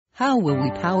How will we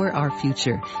power our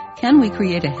future? Can we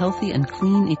create a healthy and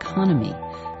clean economy?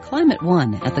 Climate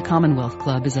One at the Commonwealth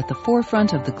Club is at the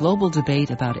forefront of the global debate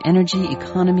about energy,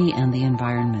 economy, and the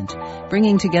environment.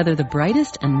 Bringing together the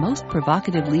brightest and most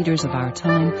provocative leaders of our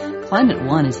time, Climate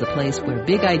One is the place where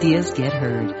big ideas get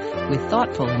heard. With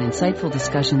thoughtful and insightful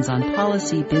discussions on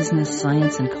policy, business,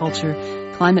 science, and culture,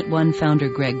 Climate One founder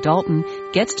Greg Dalton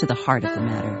gets to the heart of the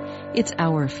matter. It's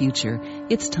our future.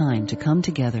 It's time to come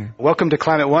together. Welcome to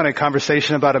Climate One, a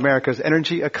conversation about America's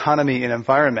energy, economy, and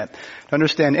environment. To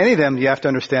understand any of them, you have to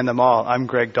understand them all. I'm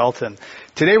Greg Dalton.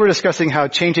 Today we're discussing how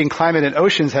changing climate and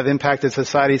oceans have impacted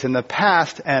societies in the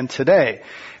past and today.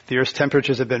 The Earth's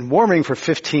temperatures have been warming for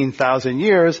 15,000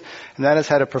 years, and that has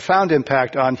had a profound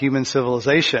impact on human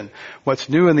civilization. What's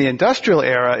new in the industrial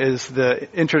era is the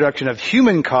introduction of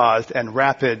human-caused and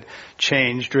rapid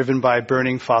change driven by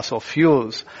burning fossil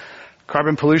fuels.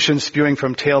 Carbon pollution spewing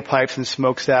from tailpipes and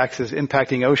smokestacks is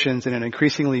impacting oceans in an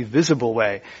increasingly visible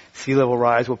way. Sea level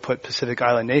rise will put Pacific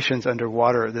Island nations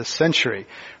underwater this century.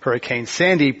 Hurricane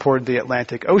Sandy poured the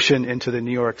Atlantic Ocean into the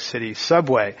New York City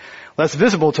subway. Less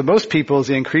visible to most people is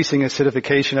the increasing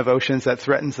acidification of oceans that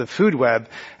threatens the food web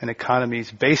and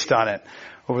economies based on it.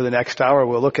 Over the next hour,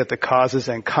 we'll look at the causes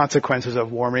and consequences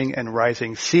of warming and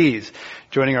rising seas.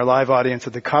 Joining our live audience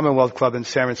at the Commonwealth Club in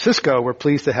San Francisco, we're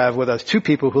pleased to have with us two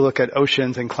people who look at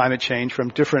oceans and climate change from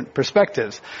different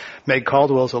perspectives. Meg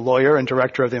Caldwell is a lawyer and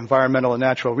director of the Environmental and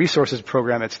Natural Resources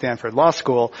Program at Stanford Law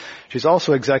School. She's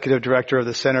also executive director of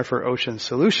the Center for Ocean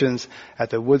Solutions at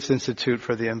the Woods Institute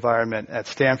for the Environment at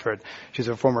Stanford. She's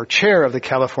a former chair of the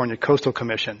California Coastal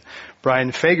Commission.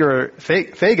 Brian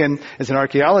Fagan is an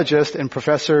archaeologist and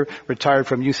professor retired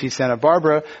from UC Santa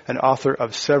Barbara and author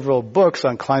of several books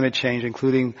on climate change,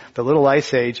 including The Little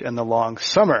Ice Age and The Long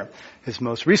Summer. His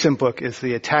most recent book is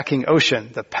The Attacking Ocean,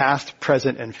 The Past,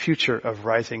 Present, and Future of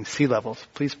Rising Sea Levels.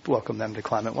 Please welcome them to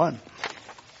Climate One.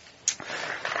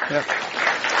 Yep.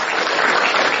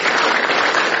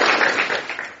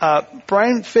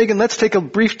 Brian Fagan, let's take a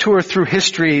brief tour through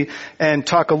history and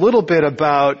talk a little bit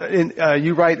about,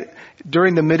 you write,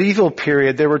 during the medieval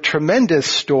period, there were tremendous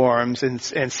storms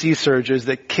and sea surges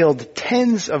that killed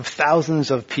tens of thousands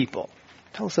of people.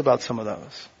 Tell us about some of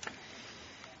those.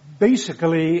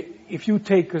 Basically, if you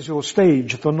take as your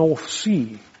stage the North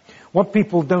Sea, what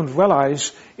people don't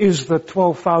realize is that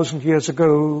 12,000 years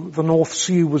ago, the North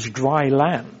Sea was dry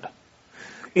land.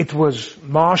 It was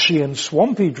marshy and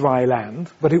swampy dry land,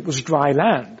 but it was dry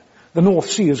land. The North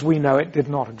Sea, as we know it, did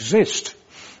not exist.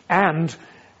 And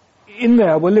in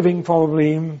there were living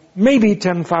probably maybe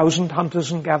 10,000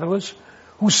 hunters and gatherers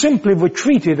who simply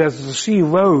retreated as the sea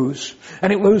rose.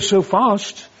 And it rose so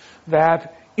fast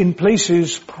that in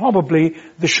places probably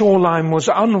the shoreline was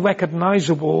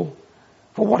unrecognizable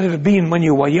for what it had been when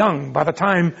you were young, by the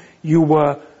time you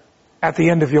were at the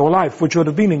end of your life, which would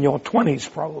have been in your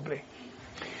 20s probably.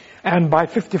 And by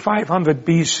 5500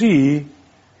 BC,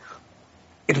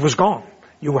 it was gone.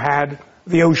 You had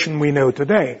the ocean we know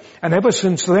today. And ever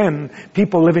since then,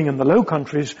 people living in the Low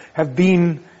Countries have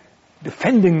been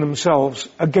defending themselves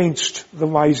against the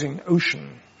rising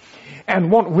ocean.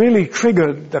 And what really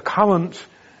triggered the current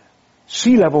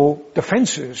sea level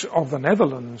defenses of the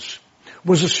Netherlands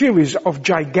was a series of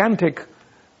gigantic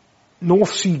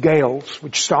North Sea gales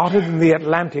which started in the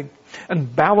Atlantic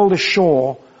and barreled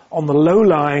ashore on the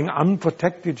low-lying,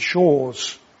 unprotected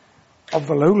shores of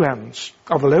the lowlands,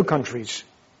 of the Low Countries,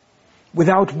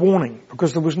 without warning,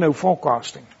 because there was no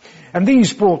forecasting. And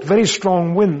these brought very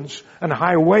strong winds and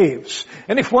high waves.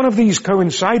 And if one of these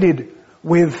coincided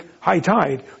with high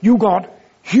tide, you got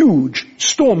huge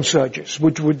storm surges,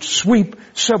 which would sweep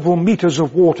several meters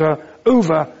of water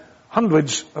over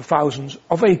hundreds of thousands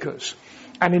of acres.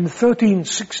 And in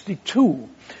 1362,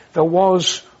 there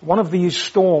was one of these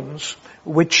storms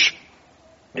which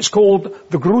is called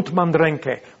the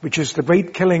Grootmandrenke, which is the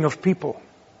great killing of people.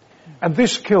 And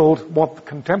this killed what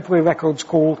contemporary records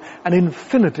call an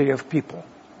infinity of people.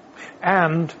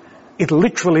 And it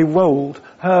literally rolled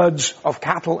herds of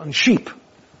cattle and sheep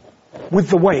with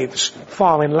the waves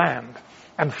far inland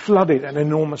and flooded an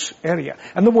enormous area.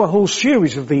 And there were a whole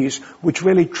series of these which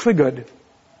really triggered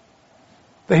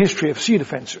the history of sea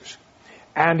defenses.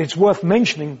 And it's worth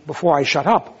mentioning, before I shut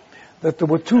up, that there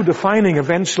were two defining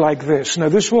events like this. Now,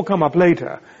 this will come up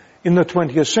later in the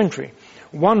 20th century.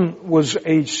 One was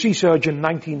a sea surge in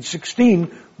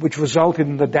 1916, which resulted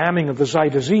in the damming of the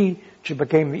Zuider Zee, which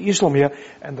became the Isselmeer.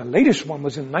 And the latest one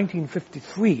was in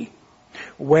 1953,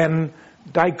 when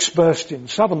dikes burst in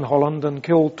southern Holland and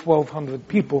killed 1,200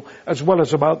 people, as well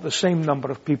as about the same number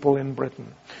of people in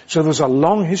Britain. So there's a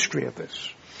long history of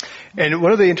this. And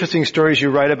one of the interesting stories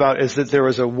you write about is that there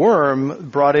was a worm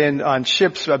brought in on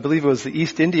ships, I believe it was the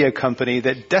East India Company,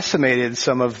 that decimated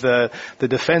some of the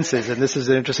defenses. And this is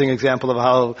an interesting example of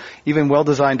how even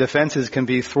well-designed defenses can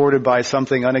be thwarted by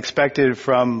something unexpected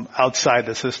from outside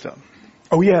the system.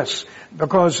 Oh yes,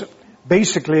 because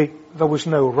basically there was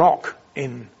no rock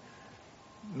in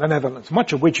the Netherlands,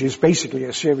 much of which is basically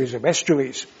a series of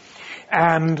estuaries.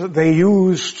 And they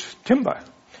used timber.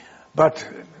 But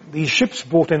these ships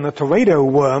brought in the Teredo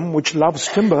worm, which loves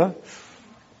timber,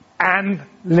 and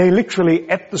they literally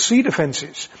ate the sea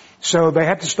defenses. So they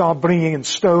had to start bringing in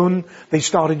stone. They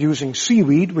started using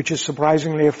seaweed, which is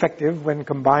surprisingly effective when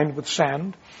combined with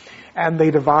sand. And they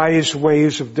devised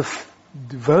ways of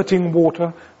diverting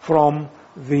water from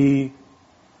the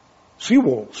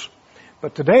seawalls.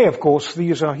 But today, of course,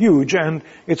 these are huge, and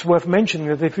it's worth mentioning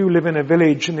that if you live in a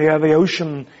village near the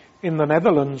ocean in the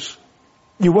Netherlands,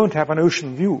 you won't have an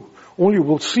ocean view. All you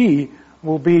will see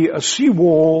will be a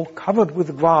seawall covered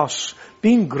with grass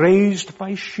being grazed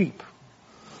by sheep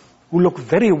who look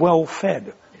very well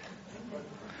fed.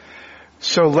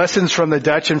 So lessons from the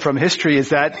Dutch and from history, is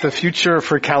that the future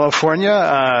for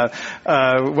California?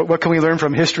 What can we learn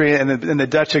from history and the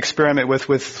Dutch experiment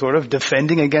with sort of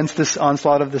defending against this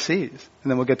onslaught of the seas?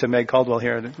 And then we'll get to Meg Caldwell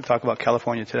here to talk about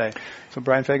California today. So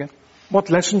Brian Fagan?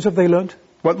 What lessons have they learned?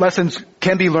 What lessons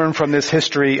can be learned from this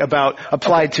history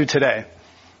applied to today?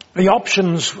 The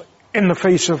options in the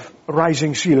face of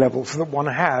rising sea levels that one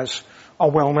has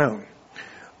are well known.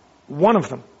 One of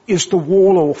them is to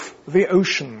wall off the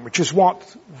ocean, which is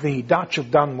what the Dutch have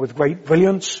done with great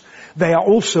brilliance. They are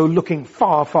also looking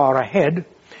far, far ahead,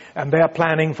 and they are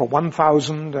planning for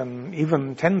 1,000 and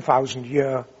even 10,000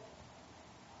 year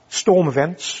storm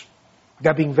events.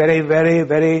 They're being very, very,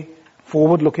 very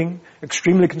forward-looking,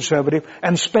 extremely conservative,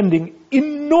 and spending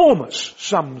enormous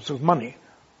sums of money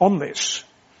on this.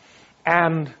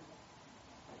 And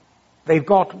they've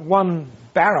got one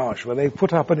barrage where they've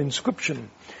put up an inscription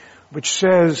which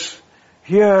says,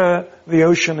 here the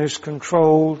ocean is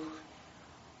controlled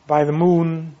by the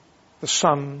moon, the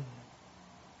sun,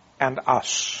 and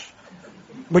us.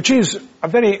 Which is a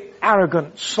very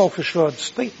arrogant, self-assured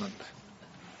statement.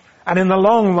 And in the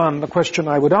long run, the question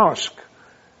I would ask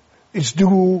is,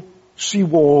 do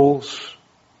seawalls,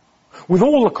 with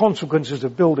all the consequences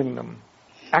of building them,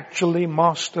 actually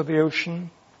master the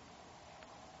ocean?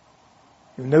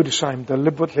 You notice I'm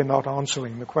deliberately not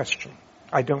answering the question.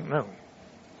 I don't know.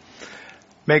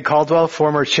 Meg Caldwell,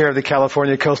 former chair of the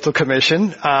California Coastal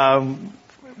Commission.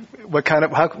 What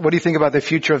do you think about the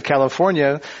future of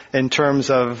California in terms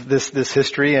of this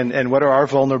history, and what are our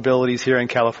vulnerabilities here in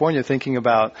California, thinking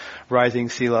about rising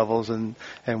sea levels and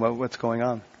what's going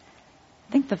on?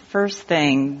 I think the first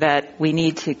thing that we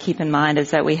need to keep in mind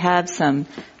is that we have some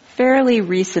fairly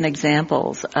recent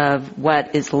examples of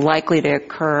what is likely to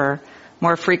occur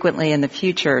more frequently in the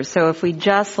future. So if we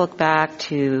just look back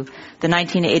to the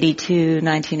 1982,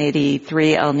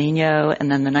 1983 El Nino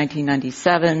and then the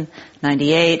 1997,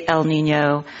 98 El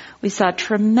Nino, we saw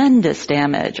tremendous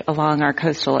damage along our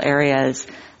coastal areas.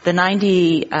 The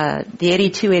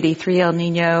 82, 83 El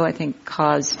Nino, I think,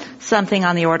 caused something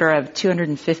on the order of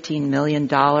 $215 million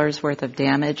worth of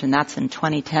damage, and that's in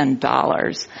 2010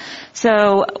 dollars.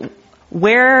 So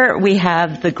where we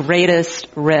have the greatest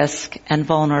risk and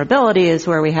vulnerability is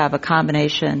where we have a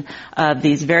combination of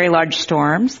these very large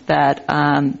storms that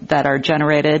are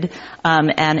generated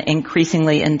and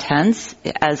increasingly intense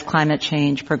as climate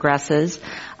change progresses,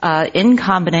 in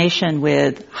combination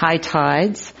with high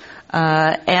tides,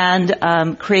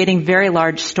 and creating very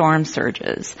large storm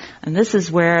surges. And this is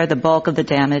where the bulk of the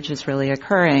damage is really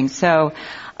occurring. So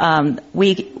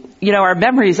our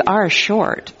memories are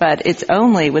short, but it's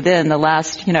only within the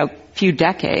last, few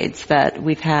decades that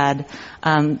we've had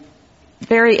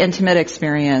very intimate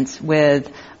experience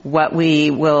with what we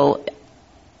will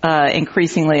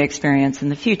increasingly experience in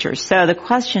the future. So the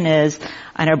question is,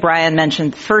 I know Brian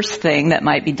mentioned the first thing that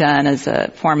might be done as a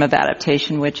form of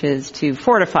adaptation, which is to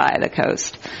fortify the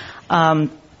coast.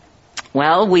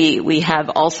 Well, we have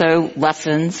also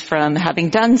lessons from having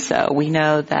done so. We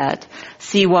know that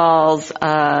seawalls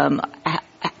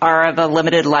are of a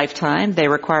limited lifetime. They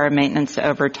require maintenance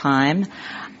over time.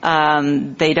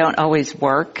 They don't always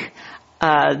work.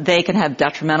 They can have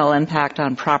detrimental impact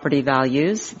on property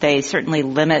values. They certainly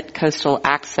limit coastal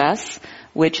access,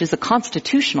 which is a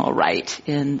constitutional right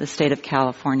in the state of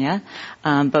California,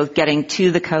 both getting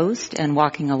to the coast and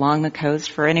walking along the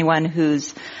coast. For anyone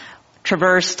who's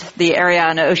traversed the area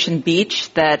on Ocean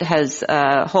Beach that has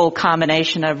a whole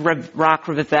combination of rock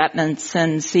revetments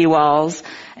and seawalls.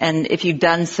 And if you've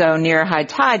done so near high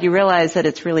tide, you realize that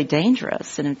it's really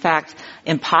dangerous and, in fact,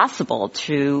 impossible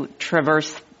to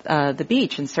traverse the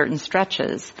beach in certain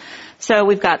stretches. So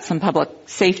we've got some public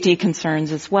safety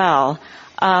concerns as well.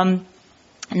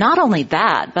 Not only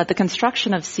that, but the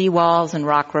construction of seawalls and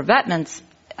rock revetments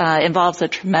involves a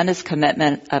tremendous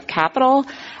commitment of capital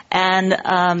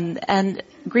and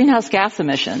greenhouse gas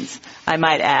emissions, I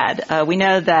might add. We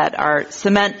know that our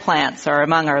cement plants are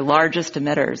among our largest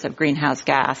emitters of greenhouse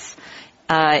gas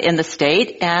in the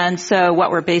state, and so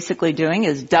what we're basically doing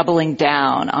is doubling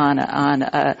down on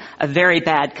a very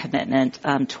bad commitment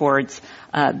towards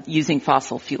using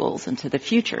fossil fuels into the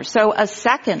future. So a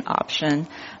second option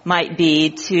might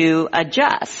be to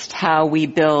adjust how we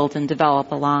build and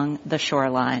develop along the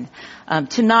shoreline,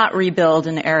 to not rebuild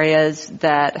in areas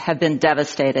that have been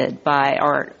devastated by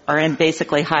or are in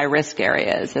basically high-risk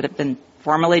areas that have been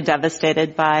formerly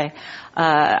devastated by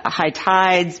high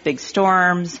tides, big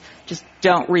storms. Just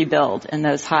don't rebuild in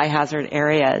those high-hazard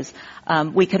areas.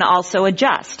 We can also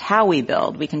adjust how we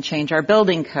build. We can change our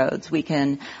building codes. We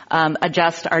can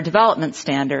adjust our development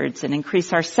standards and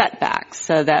increase our setbacks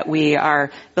so that we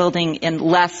are building in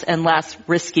less and less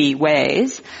risky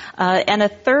ways. And a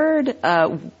third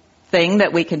thing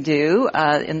that we can do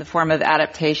in the form of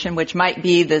adaptation, which might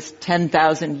be this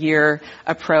 10,000-year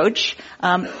approach,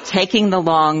 taking the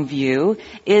long view,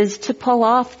 is to pull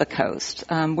off the coast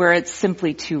where it's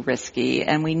simply too risky.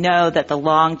 And we know that the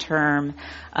long-term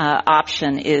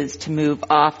option is to move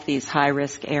off these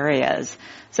high-risk areas.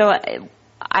 So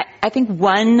I think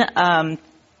one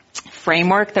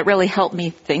framework that really helped me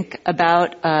think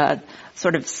about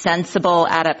sort of sensible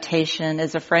adaptation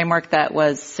is a framework that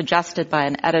was suggested by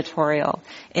an editorial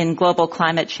in Global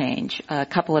Climate Change a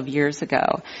couple of years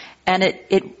ago. And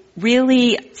it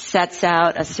really sets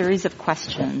out a series of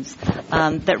questions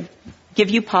that give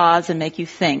you pause and make you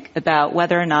think about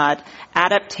whether or not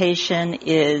adaptation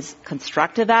is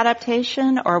constructive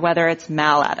adaptation or whether it's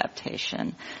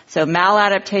maladaptation. So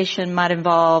maladaptation might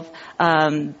involve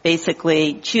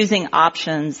basically choosing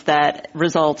options that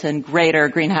result in greater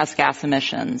greenhouse gas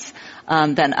emissions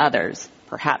than others.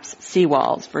 Perhaps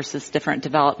seawalls versus different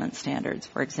development standards,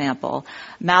 for example.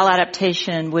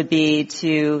 Maladaptation would be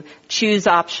to choose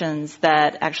options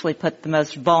that actually put the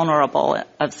most vulnerable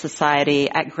of society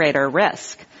at greater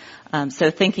risk. So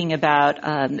thinking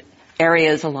about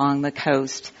areas along the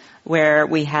coast where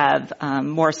we have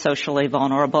more socially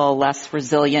vulnerable, less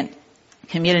resilient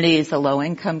communities, the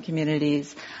low-income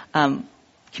communities,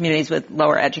 communities with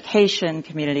lower education,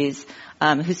 communities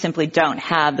who simply don't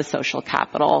have the social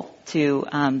capital to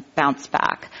bounce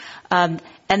back. And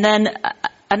then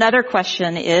another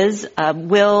question is,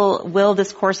 will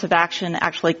this course of action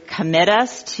actually commit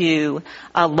us to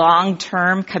a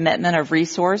long-term commitment of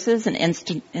resources and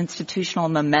institutional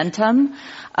momentum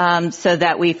so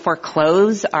that we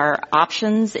foreclose our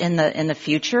options in the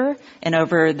future and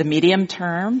over the medium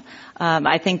term?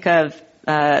 I think of,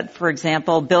 for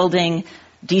example, building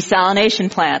desalination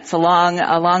plants along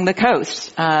the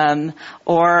coast,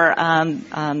 or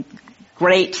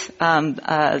great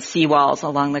seawalls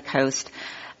along the coast.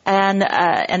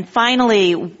 And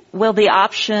finally, will the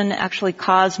option actually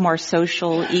cause more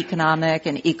social, economic,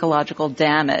 and ecological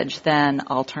damage than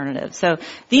alternatives? So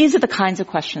these are the kinds of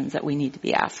questions that we need to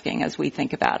be asking as we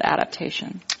think about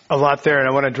adaptation. A lot there, and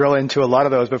I want to drill into a lot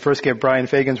of those, but first get Brian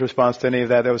Fagan's response to any of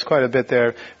that. There was quite a bit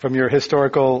there from your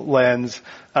historical lens,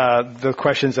 the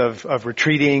questions of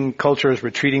retreating, cultures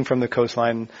retreating from the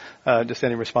coastline, just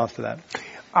any response to that.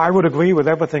 I would agree with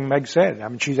everything Meg said. I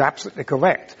mean, she's absolutely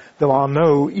correct. There are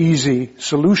no easy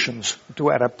solutions to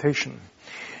adaptation.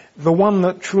 The one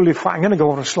that truly, I'm going to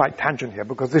go on a slight tangent here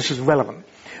because this is relevant.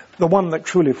 The one that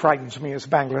truly frightens me is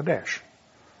Bangladesh.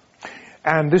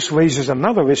 And this raises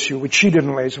another issue which she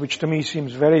didn't raise, which to me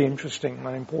seems very interesting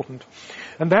and important.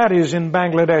 And that is in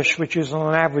Bangladesh, which is on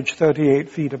an average 38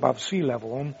 feet above sea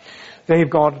level. They've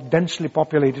got densely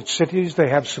populated cities. They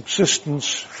have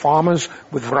subsistence farmers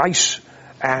with rice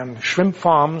and shrimp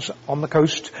farms on the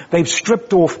coast. They've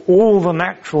stripped off all the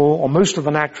natural, or most of the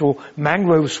natural,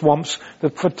 mangrove swamps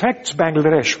that protects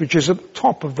Bangladesh, which is at the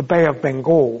top of the Bay of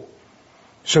Bengal.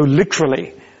 So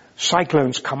literally,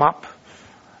 cyclones come up,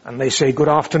 and they say, good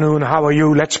afternoon, how are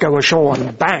you, let's go ashore,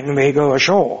 and bang, they go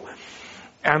ashore.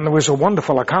 And there was a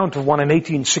wonderful account of one in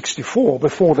 1864,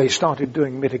 before they started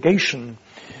doing mitigation,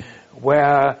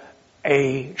 where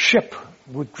a ship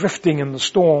was drifting in the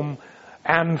storm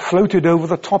and floated over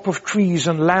the top of trees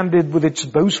and landed with its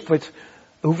bowsprit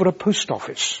over a post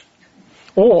office.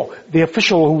 Or the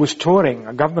official who was touring,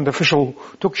 a government official,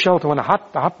 took shelter in a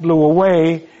hut, the hut blew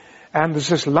away, and there's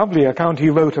this lovely account he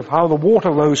wrote of how the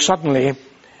water rose suddenly,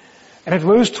 and it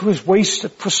rose to his waist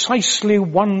at precisely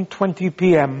 1:20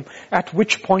 p.m., at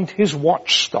which point his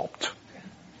watch stopped.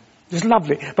 It's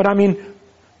lovely. But I mean,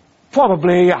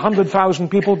 probably 100,000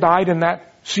 people died in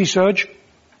that sea surge.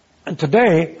 And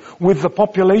today, with the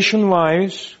population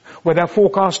rise, where they're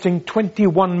forecasting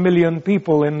 21 million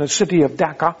people in the city of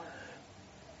Dhaka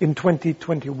in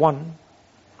 2021,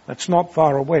 that's not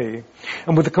far away,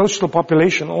 and with the coastal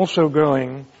population also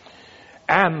growing,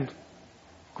 and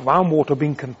groundwater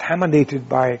being contaminated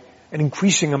by an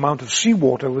increasing amount of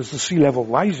seawater as the sea level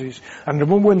rises, and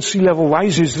remember when sea level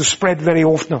rises, the spread very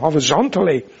often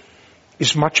horizontally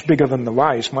is much bigger than the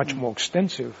rise, much more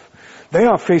extensive. They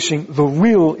are facing the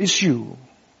real issue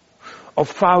of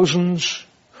thousands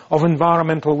of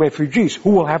environmental refugees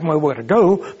who will have nowhere to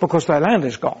go because their land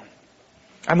is gone.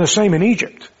 And the same in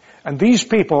Egypt. And these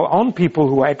people aren't people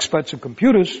who are experts in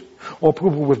computers, or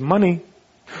people with money,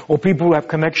 or people who have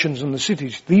connections in the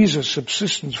cities. These are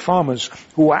subsistence farmers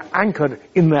who are anchored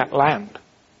in that land.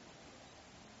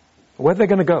 Where are they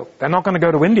going to go? They're not going to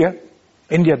go to India.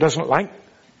 India doesn't like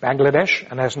Bangladesh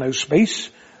and has no space.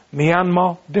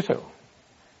 Myanmar, ditto.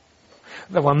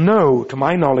 There are no, to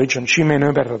my knowledge, and she may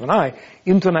know better than I,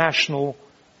 international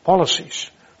policies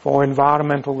for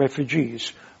environmental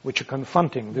refugees which are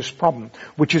confronting this problem,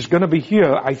 which is going to be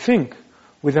here, I think,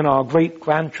 within our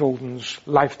great-grandchildren's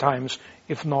lifetimes,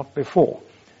 if not before.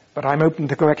 But I'm open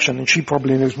to correction, and she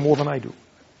probably knows more than I do.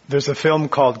 There's a film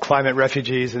called Climate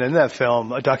Refugees, and in that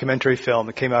film, a documentary film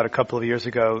that came out a couple of years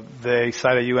ago, they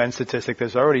cite a UN statistic.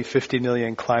 There's already 50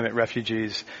 million climate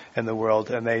refugees in the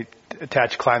world, and they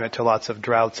attach climate to lots of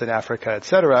droughts in Africa,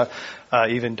 etc.,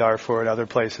 even Darfur and other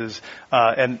places.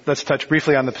 And let's touch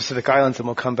briefly on the Pacific Islands, and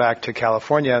we'll come back to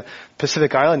California.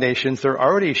 Pacific Island nations, they're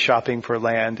already shopping for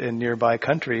land in nearby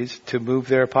countries to move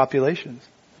their populations.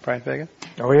 Brian Fagan?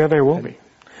 Oh, yeah, they will be.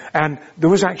 And there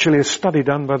was actually a study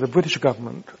done by the British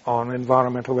government on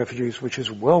environmental refugees, which is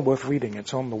well worth reading.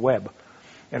 It's on the web.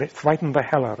 And it frightened the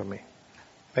hell out of me.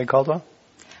 Meg Caldwell?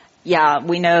 Yeah,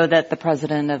 we know that the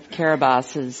president of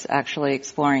Kiribati is actually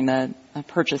exploring the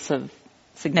purchase of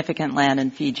significant land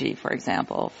in Fiji, for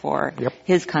example, for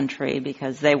his country,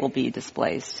 because they will be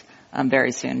displaced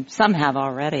very soon. Some have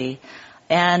already.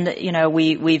 And, you know,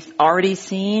 we've already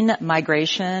seen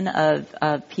migration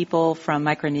of people from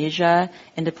Micronesia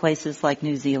into places like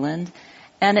New Zealand.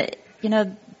 And, you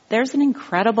know, there's an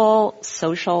incredible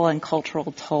social and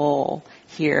cultural toll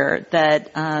here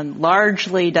that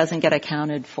largely doesn't get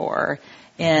accounted for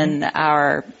in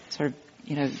our sort of,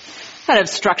 you know, kind of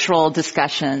structural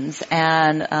discussions.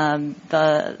 And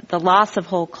the loss of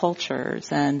whole cultures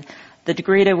and the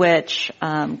degree to which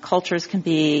cultures can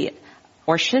be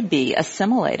or should be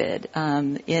assimilated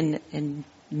in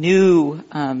new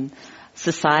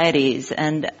societies,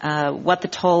 and what the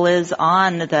toll is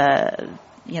on the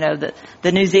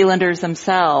New Zealanders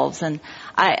themselves. And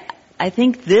I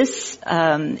think this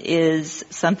is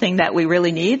something that we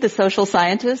really need the social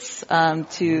scientists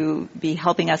to be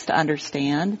helping us to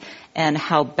understand, and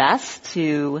how best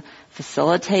to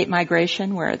facilitate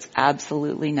migration where it's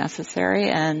absolutely necessary.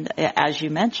 And as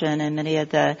you mentioned, in many of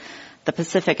the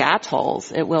Pacific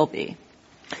atolls, it will be.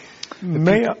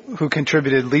 Who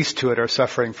contributed least to it are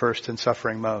suffering first and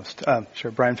suffering most.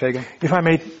 Sure, Brian Fagan? If I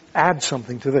may add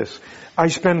something to this. I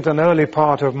spent an early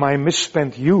part of my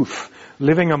misspent youth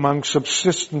living among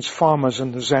subsistence farmers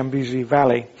in the Zambezi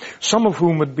Valley, some of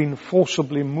whom had been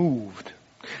forcibly moved.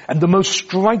 And the most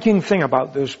striking thing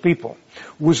about those people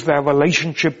was their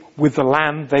relationship with the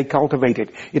land they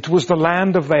cultivated. It was the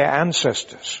land of their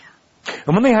ancestors.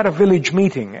 And when they had a village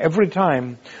meeting, every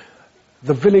time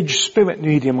the village spirit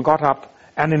medium got up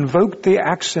and invoked the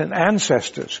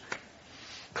ancestors,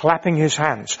 clapping his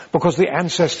hands, because the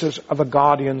ancestors are the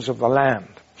guardians of the land.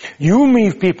 You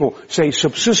meet people, say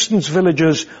subsistence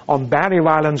villagers on barrier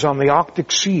islands on the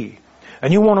Arctic Sea,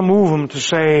 and you want to move them to,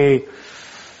 say,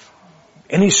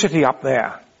 any city up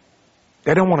there.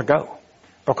 They don't want to go,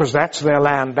 because that's their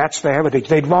land, that's their heritage.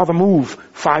 They'd rather move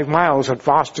 5 miles at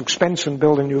vast expense and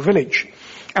build a new village.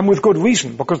 And with good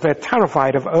reason, because they're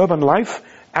terrified of urban life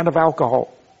and of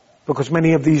alcohol, because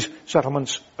many of these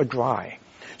settlements are dry.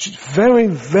 It's a very,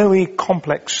 very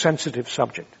complex, sensitive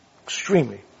subject.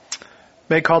 Extremely.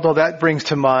 May Caldwell, that brings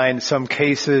to mind some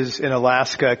cases in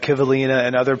Alaska, Kivalina,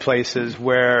 and other places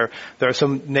where there are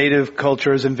some native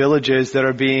cultures and villages that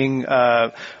are being,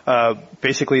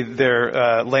 basically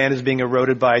their land is being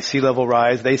eroded by sea level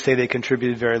rise. They say they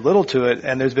contributed very little to it,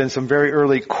 and there's been some very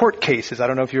early court cases. I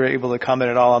don't know if you're able to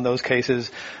comment at all on those cases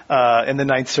in the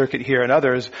Ninth Circuit here and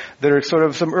others. There are sort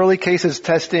of some early cases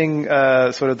testing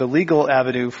sort of the legal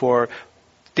avenue for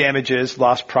damages,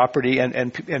 lost property,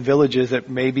 and villages that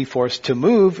may be forced to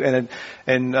move and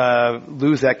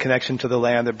lose that connection to the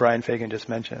land that Brian Fagan just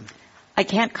mentioned. I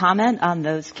can't comment on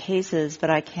those cases, but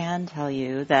I can tell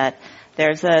you that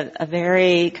there's a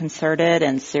very concerted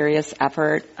and serious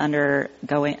effort underway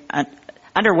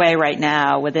right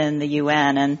now within the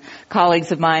UN, and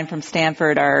colleagues of mine from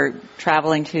Stanford are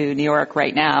traveling to New York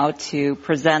right now to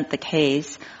present the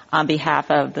case on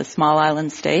behalf of the small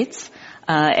island states,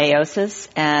 AOSIS,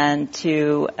 and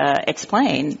to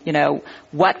explain,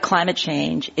 what climate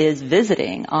change is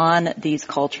visiting on these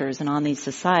cultures and on these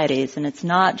societies. And it's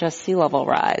not just sea level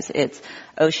rise. It's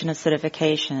ocean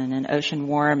acidification and ocean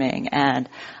warming and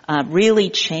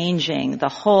really changing the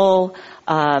whole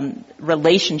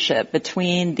relationship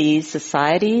between these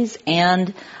societies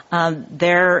and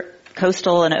their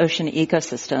coastal and ocean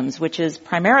ecosystems, which is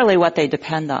primarily what they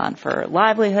depend on for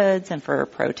livelihoods and for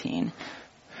protein.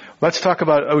 Let's talk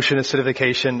about ocean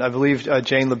acidification. I believe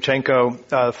Jane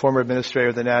Lubchenco, former administrator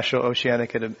of the National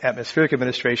Oceanic and Atmospheric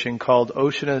Administration, called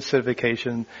ocean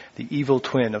acidification the evil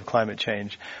twin of climate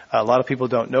change. A lot of people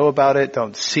don't know about it,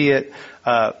 don't see it.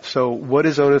 So what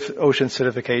is ocean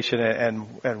acidification,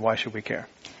 and why should we care?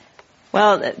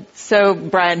 Well, so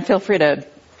Brian, feel free to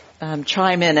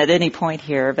chime in at any point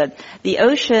here, but the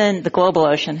ocean, the global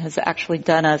ocean, has actually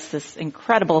done us this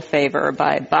incredible favor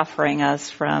by buffering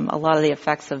us from a lot of the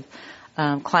effects of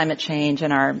climate change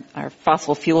and our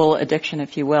fossil fuel addiction,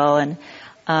 if you will.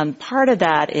 And part of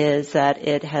that is that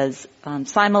it has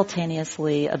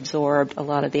simultaneously absorbed a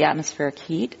lot of the atmospheric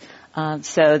heat.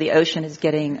 So the ocean is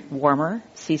getting warmer,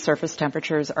 sea surface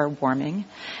temperatures are warming,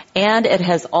 and it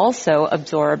has also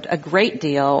absorbed a great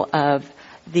deal of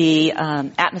the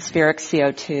atmospheric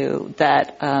CO2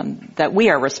 that we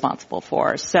are responsible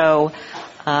for. So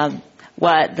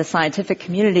what the scientific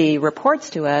community reports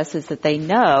to us is that they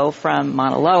know from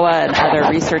Mauna Loa and other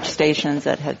research stations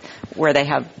where they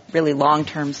have really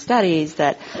long-term studies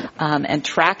that and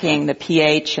tracking the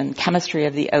pH and chemistry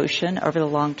of the ocean over the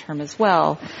long term as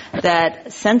well,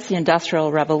 that since the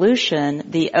Industrial Revolution,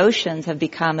 the oceans have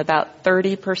become about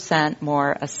 30%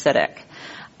 more acidic.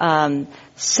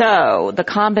 So the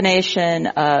combination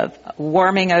of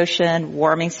warming ocean,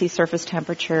 warming sea surface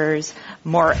temperatures,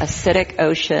 more acidic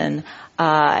ocean,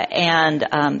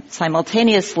 and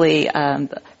simultaneously,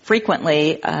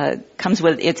 frequently comes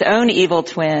with its own evil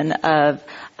twin of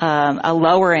a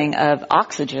lowering of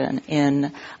oxygen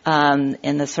in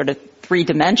the sort of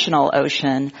three-dimensional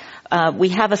ocean. We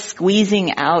have a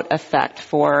squeezing out effect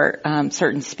for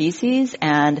certain species,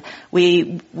 and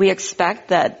we expect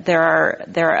that there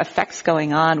are effects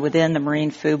going on within the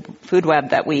marine food web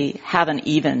that we haven't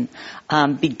even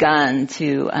begun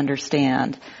to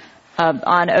understand.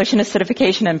 On ocean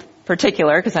acidification in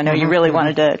particular, because I know you really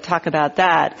wanted to talk about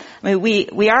that. I mean,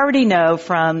 we already know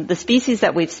from the species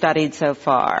that we've studied so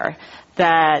far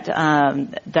that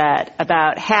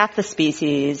about half the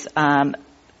species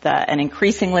an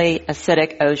increasingly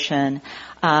acidic ocean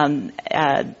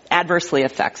adversely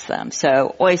affects them.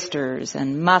 So oysters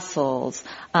and mussels,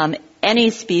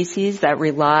 any species that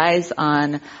relies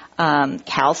on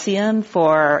calcium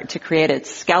to create its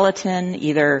skeleton,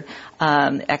 either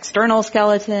external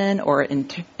skeleton or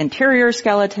interior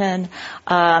skeleton,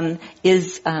 can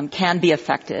be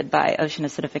affected by ocean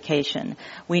acidification.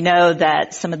 We know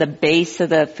that some of the base of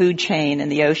the food chain in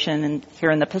the ocean and here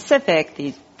in the Pacific,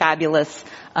 these fabulous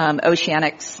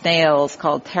oceanic snails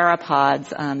called pteropods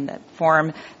that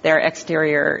form their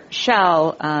exterior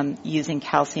shell using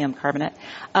calcium carbonate,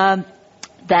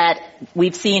 that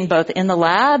we've seen both in the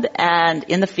lab and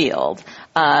in the field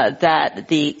that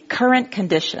the current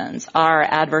conditions are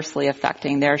adversely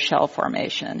affecting their shell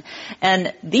formation.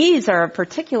 And these are of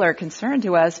particular concern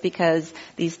to us because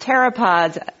these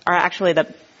pteropods are actually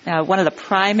one of the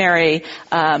primary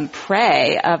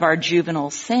prey of our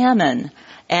juvenile salmon.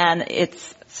 And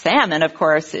salmon, of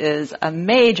course, is a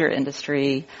major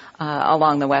industry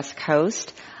along the West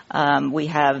Coast. We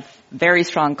have very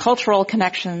strong cultural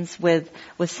connections with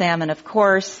salmon, of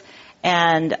course,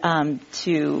 and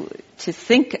to to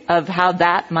think of how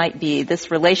that might be,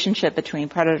 this relationship between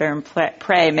predator and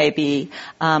prey may be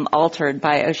altered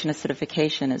by ocean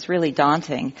acidification is really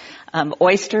daunting.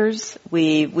 Oysters,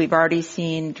 we've already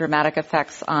seen dramatic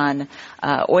effects on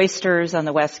oysters on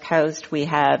the West Coast. We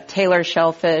have Taylor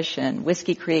shellfish and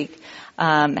Whiskey Creek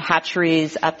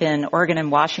hatcheries up in Oregon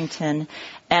and Washington.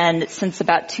 And since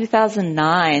about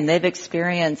 2009, they've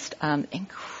experienced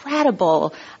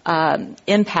incredible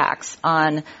impacts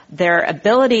on their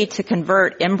ability to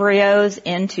convert embryos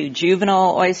into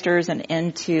juvenile oysters and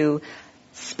into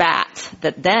spat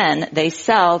that then they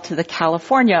sell to the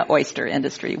California oyster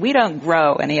industry. We don't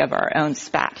grow any of our own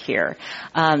spat here.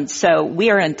 So we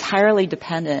are entirely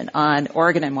dependent on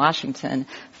Oregon and Washington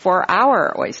for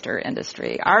our oyster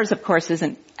industry. Ours, of course,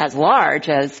 isn't as large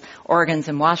as Oregon's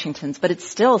and Washington's, but it's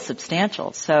still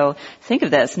substantial. So think of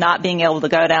this, not being able to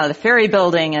go down to the ferry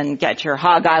building and get your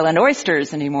Hog Island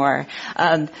oysters anymore.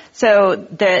 So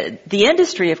the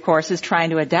industry, of course, is trying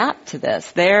to adapt to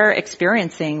this. They're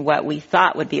experiencing what we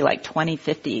thought would be like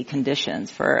 2050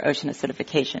 conditions for ocean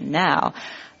acidification now.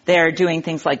 They're doing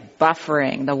things like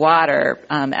buffering the water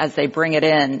as they bring it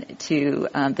in to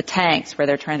the tanks where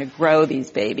they're trying to grow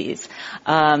these babies.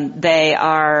 They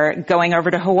are going over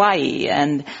to Hawaii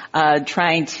and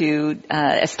trying to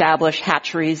establish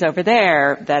hatcheries over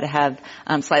there that have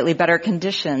slightly better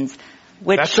conditions.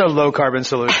 That's a low-carbon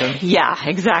solution. Yeah,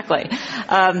 exactly.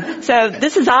 So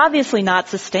this is obviously not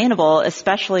sustainable,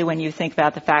 especially when you think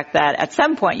about the fact that at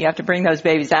some point you have to bring those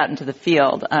babies out into the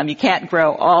field. You can't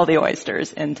grow all the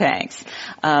oysters in tanks.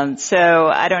 So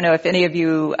I don't know if any of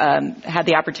you had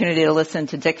the opportunity to listen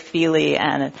to Dick Feely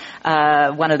and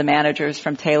one of the managers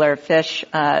from Taylor Fish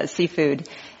Seafood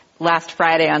last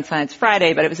Friday on Science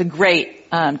Friday, but it was a great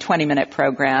 20-minute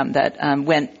program that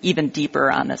went even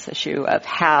deeper on this issue of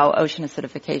how ocean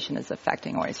acidification is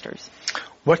affecting oysters.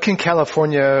 What can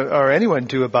California or anyone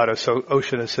do about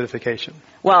ocean acidification?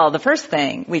 Well, the first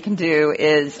thing we can do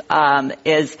is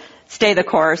stay the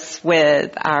course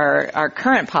with our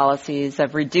current policies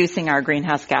of reducing our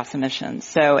greenhouse gas emissions.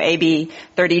 So AB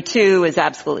 32 is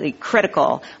absolutely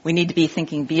critical. We need to be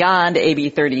thinking beyond AB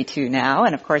 32 now,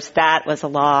 and of course that was a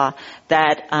law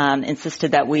that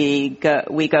insisted that we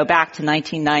go back to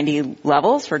 1990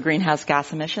 levels for greenhouse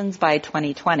gas emissions by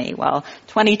 2020. Well,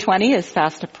 2020 is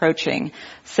fast approaching,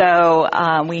 so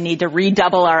we need to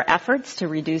redouble our efforts to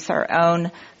reduce our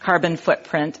own carbon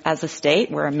footprint as a state.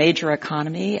 We're a major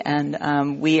economy,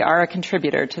 and we are a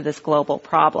contributor to this global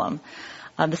problem.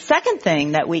 The second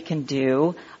thing that we can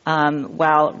do,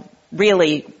 while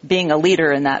really being a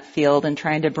leader in that field and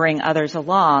trying to bring others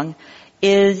along,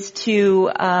 is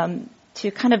to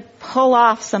kind of pull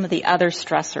off some of the other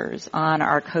stressors on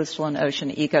our coastal and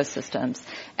ocean ecosystems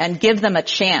and give them a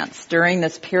chance during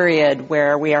this period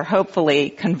where we are hopefully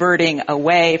converting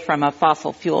away from a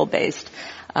fossil fuel-based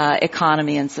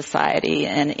economy and society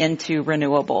and into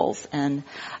renewables. And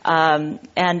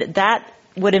that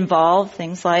would involve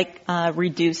things like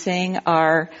reducing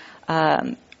our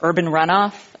urban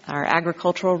runoff, our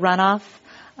agricultural runoff,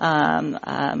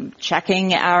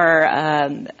 checking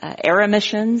our air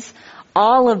emissions.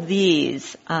 All of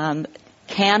these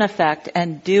can affect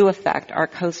and do affect our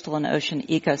coastal and ocean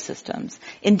ecosystems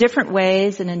in different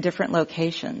ways and in different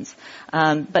locations.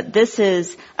 But this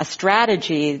is a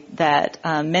strategy that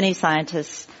many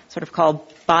scientists sort of call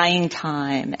buying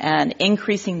time and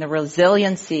increasing the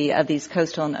resiliency of these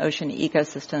coastal and ocean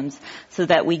ecosystems so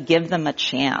that we give them a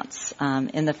chance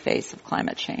in the face of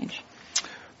climate change.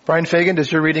 Brian Fagan,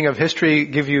 does your reading of history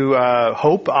give you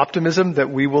hope, optimism that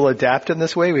we will adapt in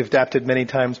this way? We've adapted many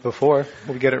times before.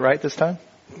 Will we get it right this time?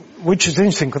 Which is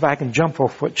interesting because I can jump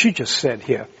off what she just said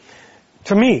here.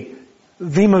 To me,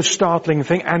 the most startling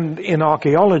thing, and in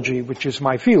archaeology, which is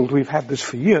my field, we've had this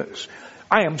for years,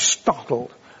 I am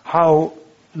startled how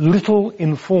little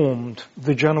informed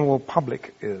the general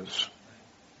public is.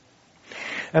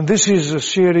 And this is a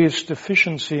serious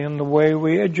deficiency in the way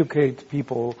we educate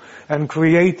people and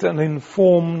create an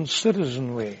informed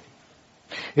citizenry.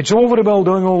 It's all very well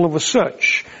doing all the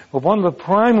research, but one of the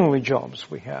primary jobs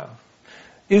we have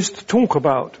is to talk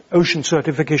about ocean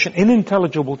certification in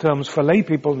intelligible terms for lay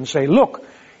people and say, look,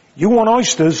 you want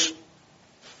oysters,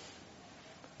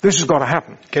 this has got to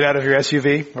happen. Get out of your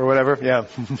SUV or whatever, yeah.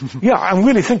 Yeah, and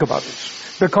really think about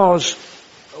this, because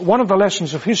one of the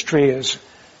lessons of history is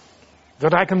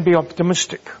that I can be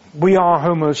optimistic. We are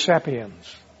Homo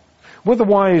sapiens. We're the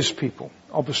wise people.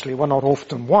 Obviously, we're not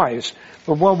often wise,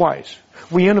 but we're wise.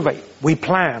 We innovate. We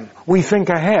plan. We think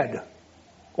ahead.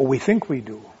 Or we think we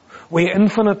do. We're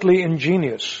infinitely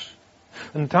ingenious.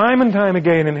 And time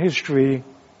again in history,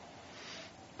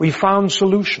 we found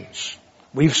solutions.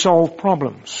 We've solved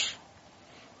problems.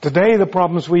 Today, the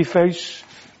problems we face,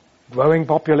 growing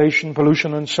population,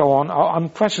 pollution, and so on, are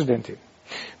unprecedented.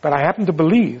 But I happen to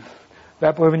believe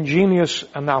that we're ingenious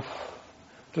enough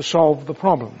to solve the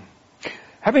problem.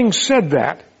 Having said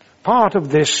that, part of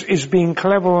this is being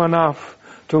clever enough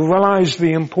to realize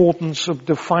the importance of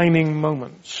defining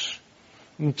moments.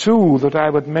 And two that I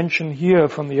would mention here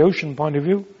from the ocean point of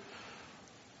view: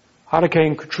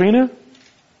 Hurricane Katrina,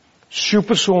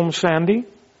 Superstorm Sandy,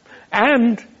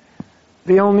 and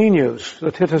the El Niños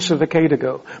that hit us a decade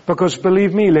ago. Because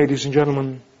believe me, ladies and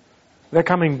gentlemen, they're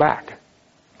coming back.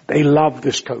 They love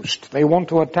this coast. They want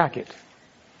to attack it.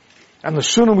 And the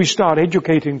sooner we start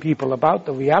educating people about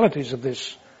the realities of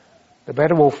this, the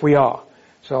better off we are.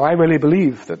 So I really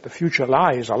believe that the future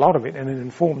lies, a lot of it, in an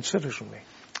informed citizenry.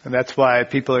 And that's why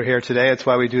people are here today. That's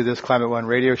why we do this Climate One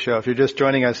radio show. If you're just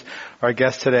joining us, our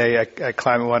guest today at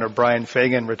Climate One are Brian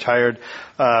Fagan, retired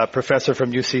professor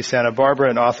from UC Santa Barbara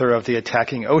and author of The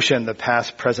Attacking Ocean, The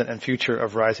Past, Present, and Future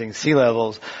of Rising Sea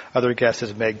Levels. Other guest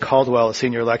is Meg Caldwell, a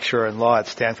senior lecturer in law at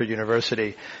Stanford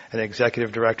University and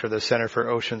executive director of the Center for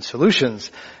Ocean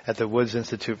Solutions at the Woods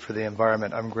Institute for the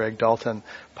Environment. I'm Greg Dalton.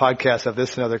 Podcasts of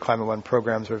this and other Climate One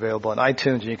programs are available on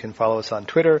iTunes, and you can follow us on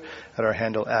Twitter at our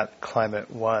handle @Climate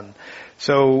One.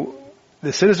 So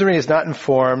the citizenry is not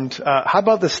informed. How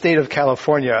about the state of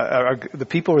California? Are the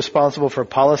people responsible for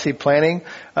policy planning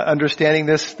understanding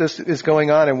this is going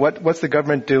on, and what's the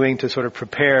government doing to sort of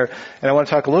prepare? And I want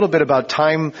to talk a little bit about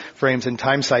time frames and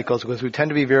time cycles, because we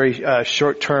tend to be very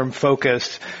short-term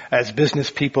focused as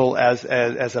business people, as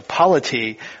a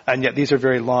polity, and yet these are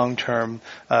very long-term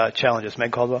challenges.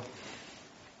 Meg Caldwell?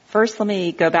 First, let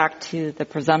me go back to the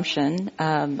presumption,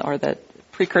 or the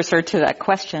precursor to that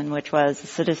question, which was the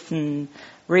citizenry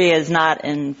is not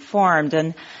informed.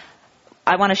 And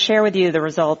I want to share with you the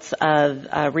results of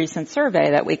a recent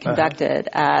survey that we conducted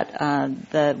at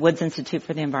the Woods Institute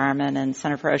for the Environment and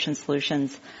Center for Ocean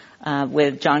Solutions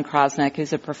with John Krosnick,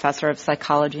 who's a professor of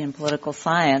psychology and political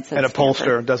science. And a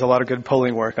pollster, does a lot of good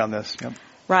polling work on this. Yep.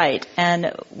 Right.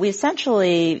 And we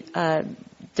essentially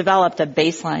developed a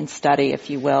baseline study, if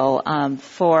you will,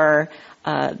 for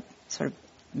sort of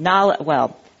knowledge.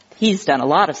 Well, he's done a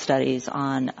lot of studies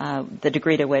on the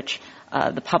degree to which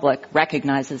the public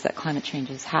recognizes that climate change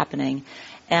is happening.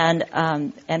 And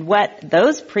what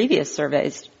those previous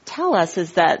surveys tell us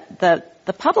is that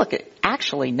the public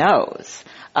actually knows.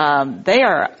 They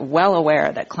are well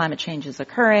aware that climate change is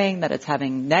occurring, that it's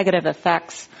having negative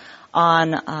effects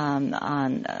on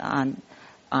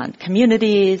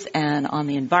communities and on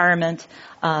the environment.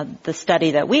 The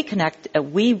study that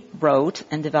we wrote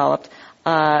and developed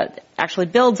actually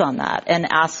builds on that and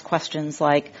asks questions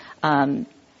like,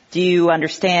 do you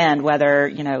understand whether,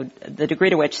 the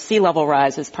degree to which sea level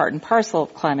rise is part and parcel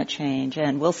of climate change?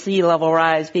 And will sea level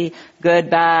rise be good,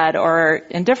 bad, or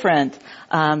indifferent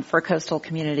for coastal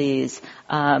communities?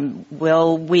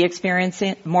 Will we experience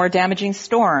more damaging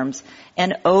storms?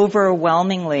 And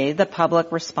overwhelmingly, the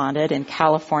public responded in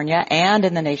California and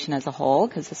in the nation as a whole,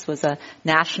 because this was a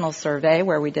national survey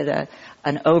where we did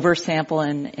an oversample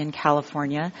in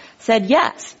California, said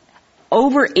yes.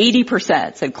 Over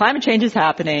 80% said climate change is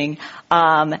happening,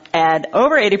 and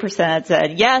over 80%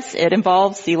 said yes, it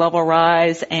involves sea level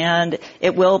rise and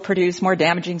it will produce more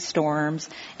damaging storms.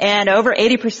 And over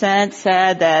 80%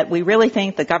 said that we really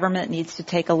think the government needs to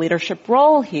take a leadership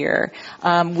role here.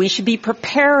 We should be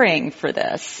preparing for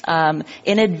this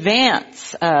in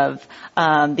advance of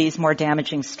these more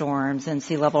damaging storms and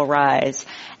sea level rise.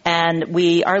 And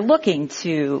we are looking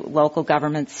to local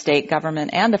government, state government,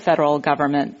 and the federal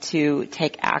government to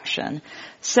take action.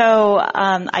 So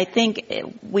I think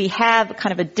we have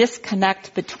kind of a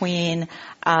disconnect between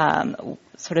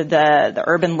sort of the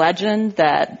urban legend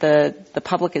that the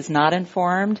public is not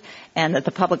informed and that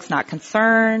the public's not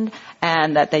concerned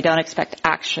and that they don't expect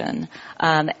action,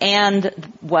 and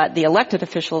what the elected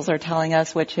officials are telling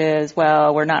us, which is,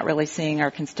 well, we're not really seeing our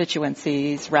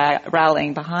constituencies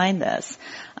rallying behind this.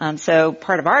 So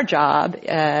part of our job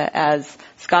as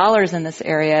scholars in this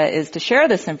area is to share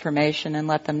this information and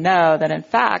let them know that, in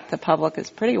fact, the public is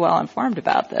pretty well informed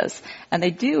about this, and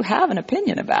they do have an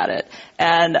opinion about it.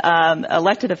 And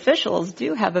elected officials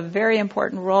do have a very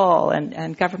important role,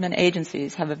 and government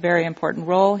agencies have a very important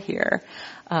role here.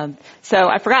 So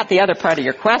I forgot the other part of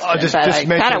your question, but I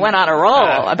kind of went on a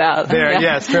roll about there.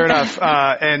 Yes, fair enough.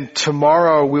 And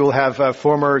tomorrow we will have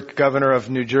former Governor of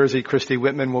New Jersey, Christy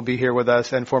Whitman, will be here with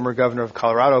us, and former Governor of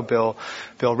Colorado, Bill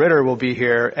Ritter, will be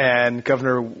here. And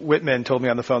Governor Whitman told me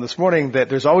on the phone this morning that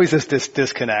there's always this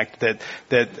disconnect that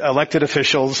elected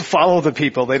officials follow the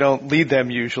people; they don't lead them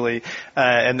usually.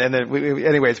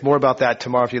 Anyways, more about that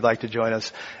tomorrow if you'd like to join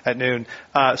us at noon.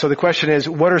 So the question is,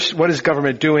 what is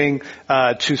government doing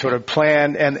to sort of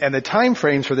plan and the time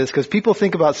frames for this? Because people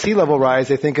think about sea level rise,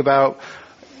 they think about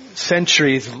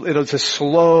centuries. It's a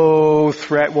slow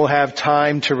threat. We'll have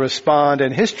time to respond.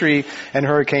 And history and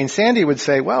Hurricane Sandy would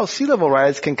say, well, sea level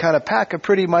rise can kind of pack a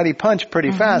pretty mighty punch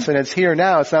pretty fast, and it's here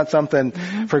now. It's not something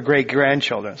for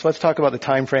great-grandchildren. So let's talk about the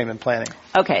time frame and planning.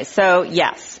 Okay, so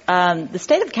yes, the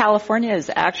state of California has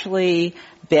actually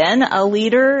been a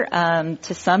leader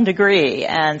to some degree,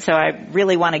 and so I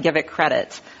really want to give it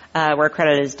credit where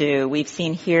credit is due. We've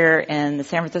seen here in the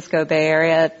San Francisco Bay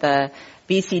Area, the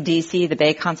BCDC, the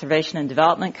Bay Conservation and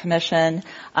Development Commission,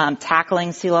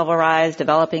 tackling sea level rise,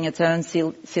 developing its own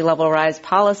sea level rise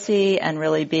policy, and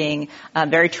really being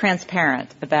very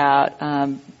transparent about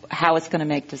how it's going to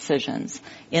make decisions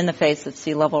in the face of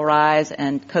sea level rise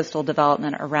and coastal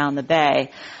development around the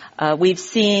Bay. We've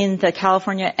seen the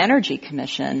California Energy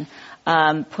Commission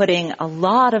putting a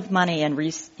lot of money and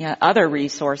other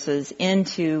resources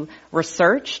into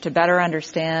research to better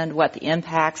understand what the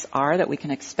impacts are that we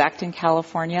can expect in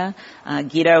California.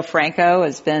 Guido Franco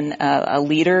has been a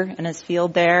leader in his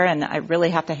field there, and I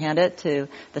really have to hand it to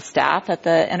the staff at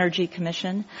the Energy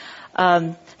Commission.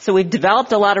 So we've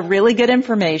developed a lot of really good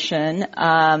information,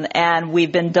 and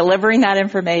we've been delivering that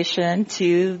information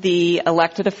to the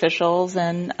elected officials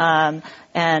and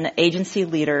agency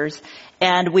leaders.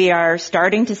 And we are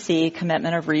starting to see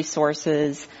commitment of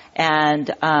resources and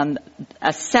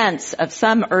a sense of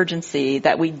some urgency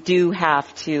that we do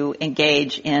have to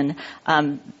engage in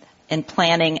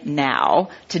planning now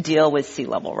to deal with sea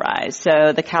level rise.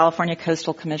 So the California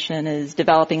Coastal Commission is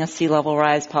developing a sea level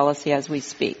rise policy as we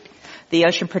speak. The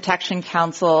Ocean Protection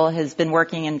Council has been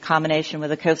working in combination with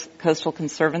the Coastal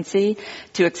Conservancy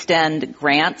to extend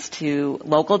grants to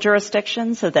local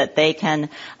jurisdictions so that they can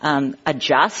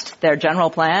adjust their general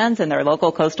plans and their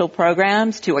local coastal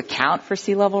programs to account for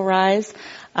sea level rise.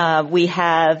 We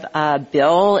have a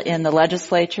bill in the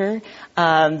legislature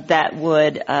that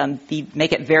would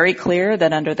make it very clear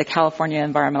that under the California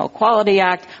Environmental Quality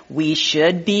Act, we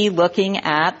should be looking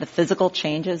at the physical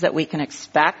changes that we can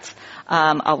expect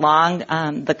along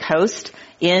the coast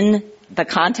in the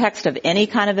context of any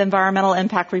kind of environmental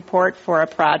impact report for a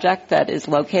project that is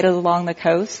located along the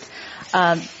coast.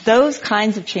 Those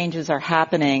kinds of changes are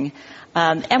happening.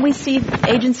 And we see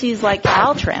agencies like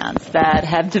Caltrans that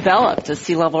have developed a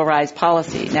sea level rise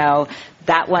policy. Now,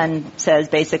 that one says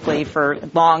basically for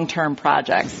long-term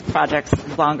projects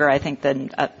longer, I think, than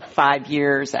 5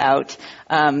 years out,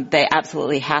 they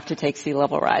absolutely have to take sea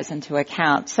level rise into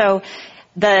account. So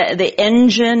the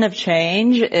engine of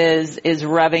change is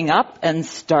revving up and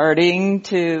starting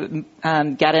to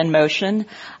get in motion.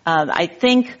 I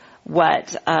think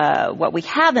what we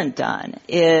haven't done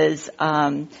is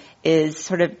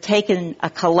sort of taken a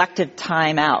collective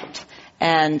time out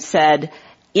and said,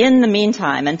 in the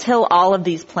meantime, until all of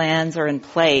these plans are in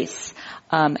place,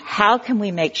 how can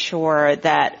we make sure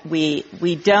that we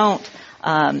don't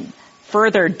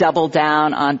further double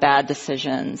down on bad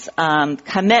decisions,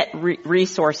 commit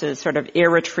resources sort of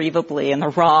irretrievably in the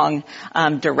wrong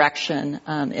direction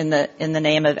in the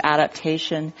name of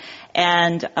adaptation,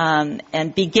 and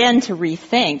begin to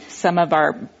rethink some of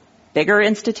our bigger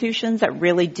institutions that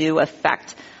really do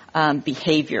affect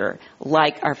behavior,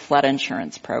 like our flood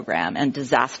insurance program and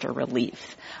disaster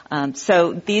relief.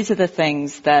 So these are the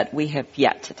things that we have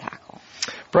yet to tackle.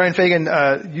 Brian Fagan,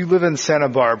 you live in Santa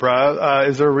Barbara.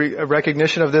 Is there a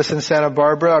recognition of this in Santa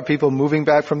Barbara? Are people moving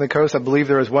back from the coast? I believe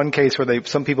there was one case where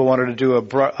some people wanted to do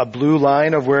a blue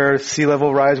line of where sea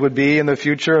level rise would be in the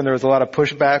future, and there was a lot of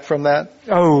pushback from that.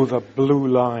 Oh, the blue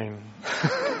line.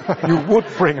 You would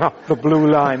bring up the blue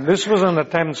line. This was an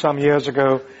attempt some years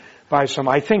ago by some,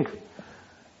 I think,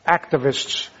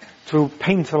 activists to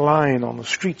paint a line on the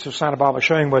streets of Santa Barbara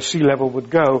showing where sea level would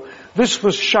go. This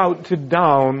was shouted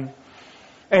down,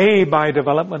 A, by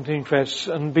development interests,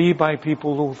 and B, by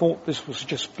people who thought this was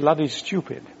just bloody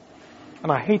stupid.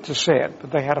 And I hate to say it,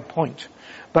 but they had a point.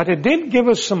 But it did give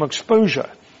us some exposure.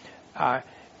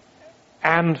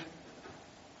 And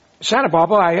Santa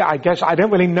Barbara, I guess, I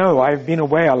don't really know. I've been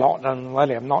away a lot, and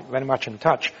really I'm not very much in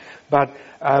touch. But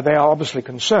they are obviously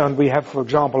concerned. We have, for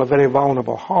example, a very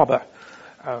vulnerable harbor,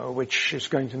 which is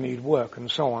going to need work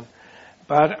and so on.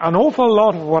 But an awful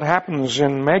lot of what happens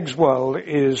in Meg's world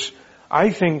is, I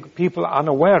think, people are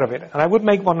unaware of it. And I would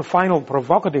make one final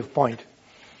provocative point.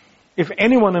 If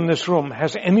anyone in this room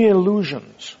has any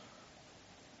illusions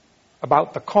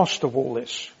about the cost of all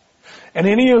this, and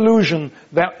any illusion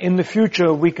that in the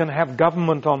future we can have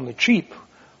government on the cheap,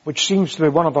 which seems to be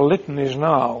one of the litanies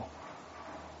now,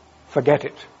 forget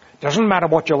it. Doesn't matter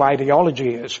what your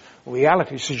ideology is.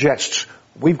 Reality suggests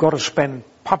we've got to spend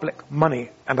public money,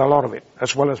 and a lot of it,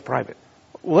 as well as private.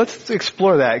 Let's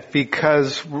explore that,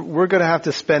 because we're going to have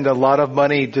to spend a lot of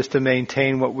money just to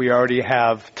maintain what we already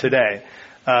have today.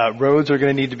 Roads are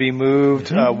going to need to be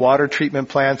moved. Water treatment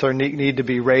plants need to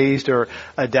be raised or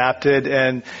adapted,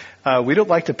 and we don't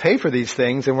like to pay for these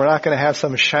things, and we're not going to have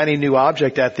some shiny new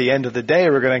object at the end of the day.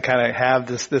 We're going to kind of have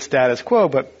this status quo,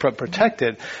 but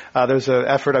protected. There's an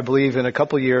effort, I believe, in a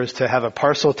couple years to have a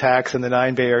parcel tax in the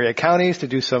 9 Bay Area counties to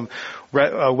do some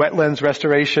wetlands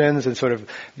restorations and sort of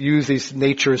use these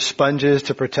nature sponges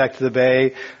to protect the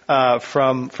bay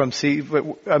from sea.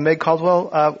 Meg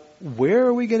Caldwell, where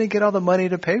are we going to get all the money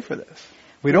to pay for this?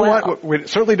 We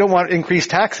certainly don't want increased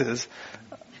taxes.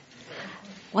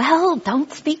 Well,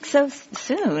 don't speak so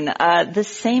soon. The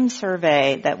same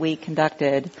survey that we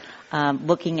conducted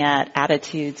looking at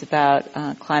attitudes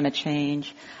about climate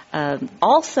change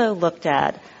also looked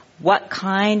at what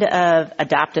kind of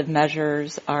adaptive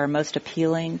measures are most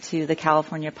appealing to the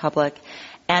California public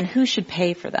and who should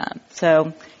pay for them.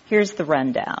 So here's the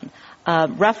rundown.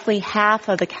 Roughly half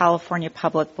of the California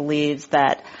public believes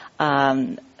that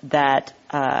the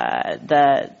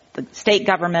state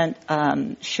government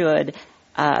should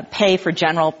pay for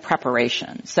general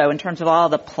preparation. So in terms of all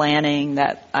the planning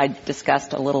that I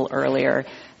discussed a little earlier,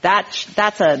 that's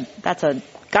a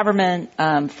government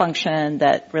function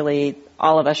that really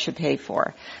all of us should pay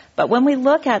for. But when we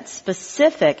look at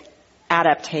specific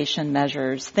adaptation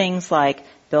measures, things like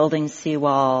building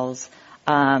seawalls,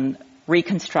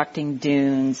 reconstructing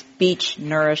dunes, beach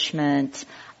nourishment,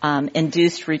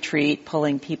 induced retreat,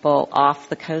 pulling people off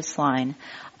the coastline,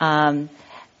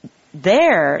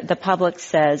 there, the public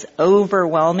says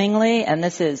overwhelmingly, and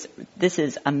this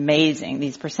is amazing,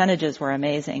 these percentages were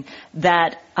amazing,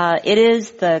 that it is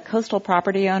the coastal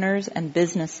property owners and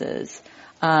businesses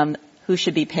who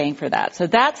should be paying for that. So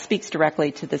that speaks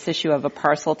directly to this issue of a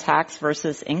parcel tax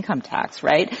versus income tax,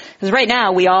 right? Because right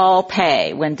now we all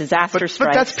pay. When disaster strikes,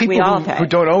 but that's people we all pay. Who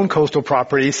don't own coastal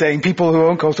property saying people who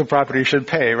own coastal property should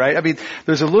pay, right? I mean,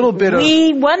 there's a little bit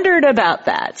We wondered about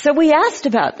that. So we asked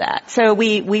about that. So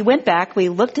we went back, we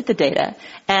looked at the data,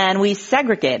 and we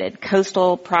segregated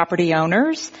coastal property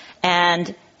owners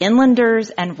and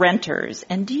inlanders and renters.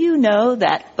 And do you know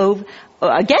that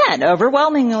again,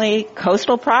 overwhelmingly,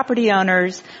 coastal property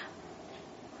owners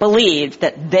believed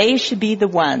that they should be the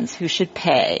ones who should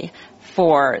pay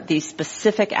for these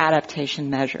specific adaptation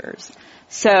measures.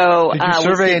 So, did you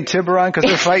survey in Tiburon? Because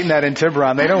they're fighting that in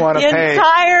Tiburon. They don't want to pay. The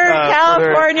entire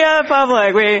California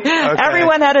public.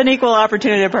 Everyone had an equal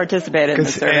opportunity to participate in the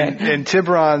survey. In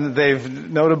Tiburon, they've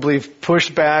notably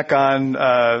pushed back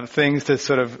on things to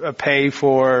sort of pay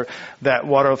for that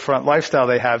waterfront lifestyle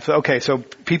they have. So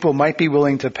people might be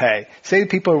willing to pay. Say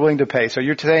people are willing to pay. So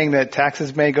you're saying that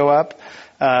taxes may go up?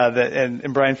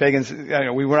 And Brian Fagan's,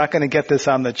 we're not going to get this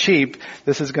on the cheap.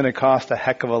 This is going to cost a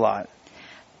heck of a lot.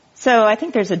 So I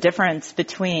think there's a difference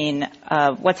between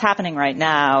what's happening right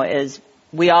now is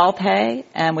we all pay,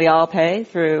 and we all pay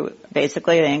through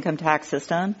basically the income tax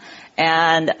system.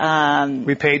 And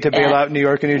we paid to bail out New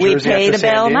York and New Jersey. We pay to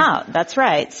bail them out. That's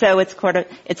right. So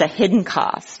it's a hidden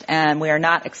cost, and we are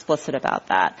not explicit about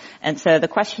that. And so the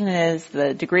question is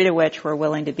the degree to which we're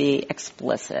willing to be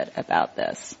explicit about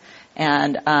this.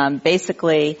 And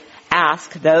basically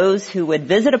ask those who would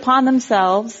visit upon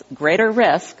themselves greater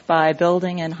risk by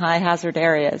building in high hazard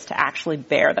areas to actually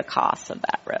bear the costs of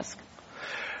that risk.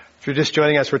 If you're just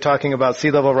joining us, we're talking about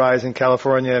sea level rise in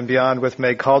California and beyond with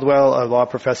Meg Caldwell, a law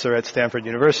professor at Stanford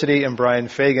University, and Brian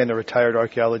Fagan, a retired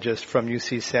archaeologist from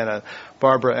UC Santa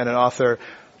Barbara and an author.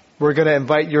 We're going to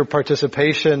invite your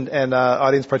participation and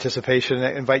audience participation,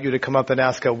 and invite you to come up and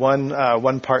ask a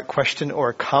one-part question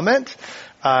or comment.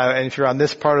 And if you're on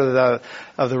this part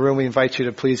of the room, we invite you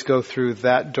to please go through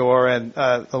that door. And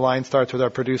the line starts with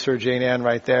our producer, Jane Ann,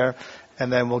 right there.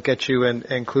 And then we'll get you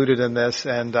included in this.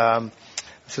 And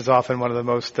this is often one of the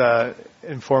most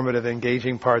informative,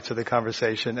 engaging parts of the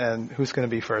conversation. And who's going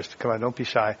to be first? Come on, don't be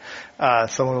shy.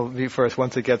 Someone will be first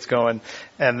once it gets going.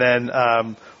 And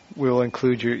then we will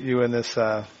include you in this.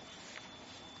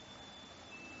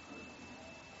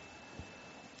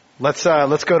 Let's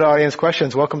go to audience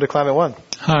questions. Welcome to Climate One.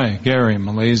 Hi, Gary,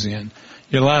 Malaysian.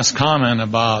 Your last comment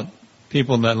about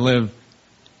people that live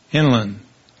inland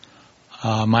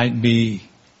might be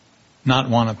not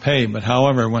want to pay, but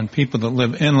however, when people that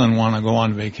live inland want to go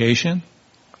on vacation,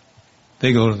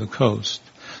 they go to the coast.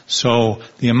 So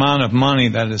the amount of money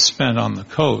that is spent on the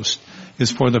coast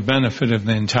is for the benefit of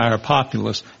the entire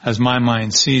populace, as my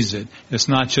mind sees it. It's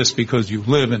not just because you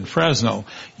live in Fresno.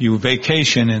 You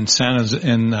vacation in San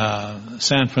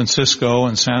Francisco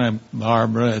and Santa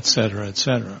Barbara, et cetera, et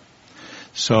cetera.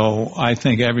 So I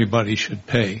think everybody should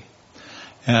pay.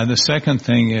 And the second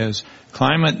thing is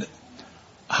climate.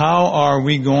 How are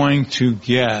we going to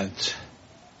get...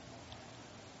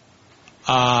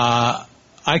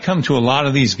 I come to a lot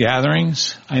of these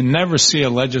gatherings. I never see a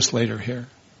legislator here.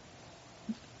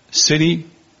 City,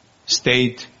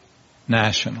 state,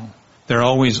 national. They're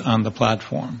always on the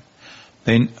platform.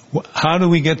 How do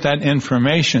we get that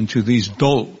information to these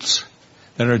dolts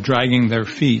that are dragging their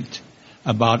feet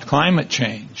about climate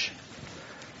change?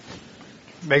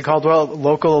 Meg Caldwell,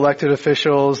 local elected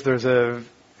officials, So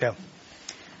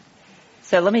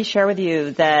let me share with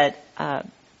you that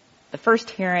the first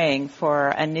hearing for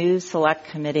a new select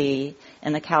committee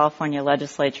in the California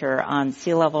legislature on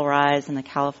sea level rise and the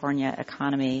California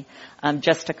economy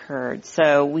just occurred.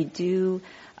 So we do,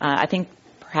 I think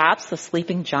perhaps the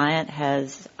sleeping giant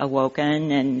has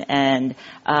awoken and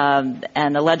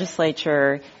the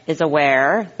legislature is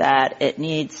aware that it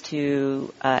needs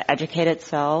to educate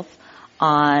itself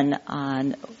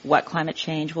on what climate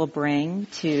change will bring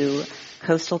to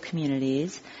coastal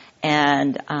communities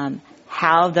and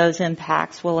how those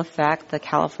impacts will affect the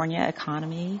California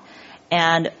economy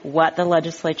and what the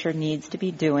legislature needs to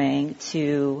be doing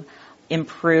to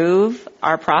improve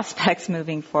our prospects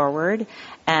moving forward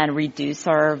and reduce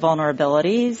our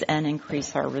vulnerabilities and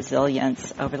increase our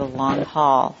resilience over the long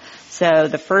haul. So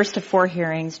the first of 4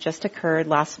 hearings just occurred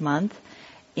last month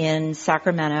in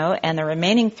Sacramento, and the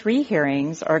remaining 3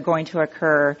 hearings are going to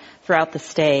occur throughout the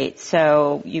state.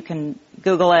 So you can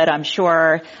Google it, I'm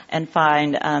sure, and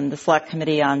find the Select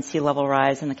Committee on Sea Level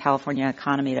Rise in the California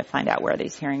Economy to find out where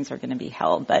these hearings are going to be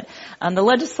held. But the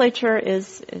legislature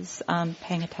is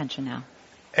paying attention now.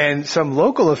 And some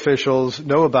local officials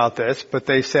know about this, but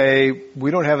they say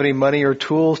we don't have any money or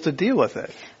tools to deal with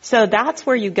it. So that's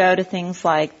where you go to things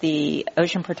like the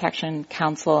Ocean Protection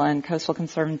Council and Coastal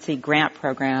Conservancy grant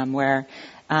program, where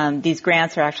these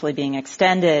grants are actually being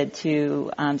extended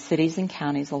to cities and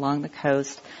counties along the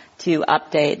coast to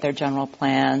update their general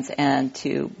plans and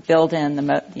to build in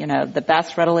the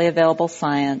best readily available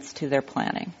science to their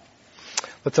planning.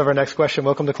 Let's have our next question.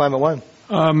 Welcome to Climate One.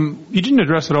 You didn't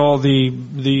address at all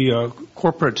the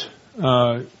corporate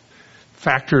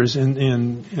factors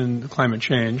in climate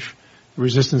change,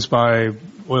 resistance by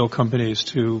oil companies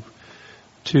to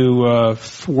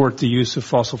thwart the use of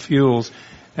fossil fuels,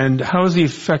 and how is the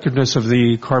effectiveness of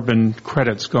the carbon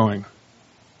credits going?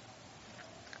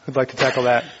 Who'd like to tackle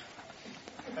that?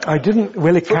 I didn't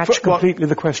really catch completely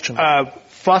the question.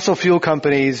 Fossil fuel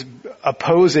companies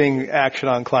opposing action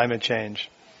on climate change.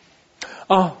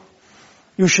 Oh,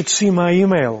 you should see my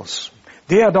emails.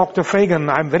 Dear Dr. Fagan,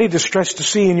 I'm very distressed to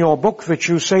see in your book that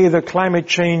you say that climate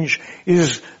change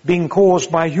is being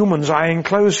caused by humans. I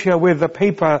enclose here with a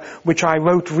paper which I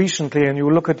wrote recently, and you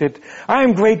look at it. I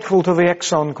am grateful to the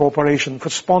Exxon Corporation for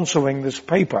sponsoring this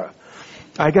paper.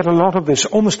 I get a lot of this.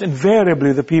 Almost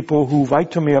invariably, the people who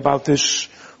write to me about this,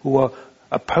 who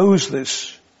oppose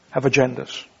this, have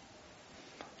agendas.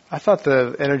 I thought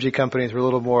the energy companies were a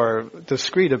little more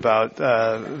discreet about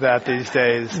that these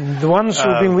days. The ones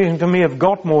who've been reading to me have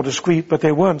got more discreet, but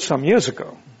they weren't some years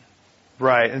ago.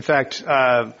 Right. In fact,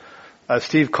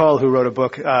 Steve Cull, who wrote a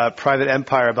book, Private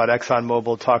Empire, about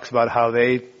ExxonMobil, talks about how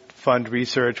they fund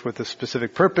research with the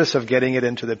specific purpose of getting it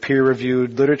into the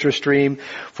peer-reviewed literature stream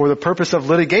for the purpose of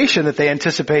litigation that they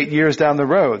anticipate years down the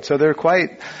road. So they're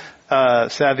quite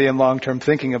savvy and long-term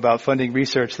thinking about funding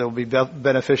research that will be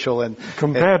beneficial.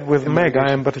 Compared with Meg,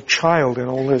 I am but a child in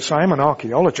all this. I'm an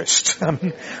archaeologist.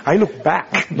 I look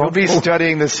back. You'll be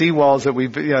studying the seawalls that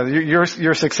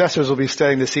your successors will be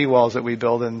studying the seawalls that we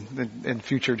build in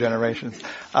future generations.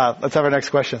 Let's have our next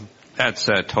question. That's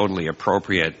totally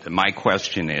appropriate. My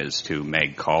question is to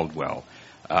Meg Caldwell,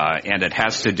 and it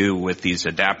has to do with these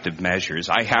adaptive measures.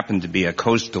 I happen to be a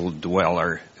coastal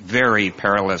dweller, very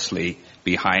perilously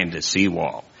behind a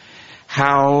seawall.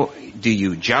 How do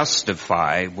you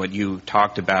justify what you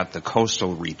talked about, the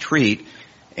coastal retreat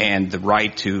and the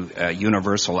right to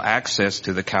universal access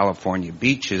to the California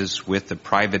beaches with the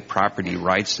private property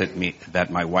rights that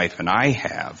my wife and I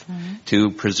have to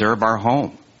preserve our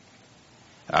home?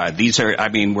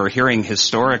 We're hearing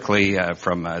historically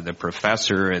from the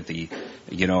professor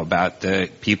about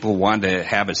people want to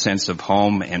have a sense of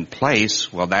home and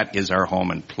place. Well, that is our home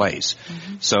and place.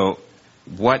 Mm-hmm. So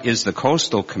what is the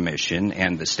Coastal Commission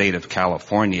and the state of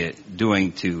California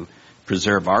doing to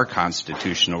preserve our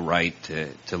constitutional right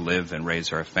to live and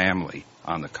raise our family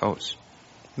on the coast?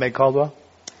 Meg Caldwell?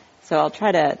 So I'll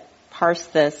try to parse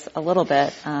this a little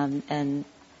bit and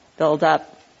build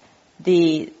up.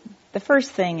 The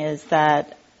first thing is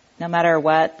that no matter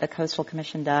what the Coastal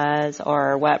Commission does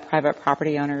or what private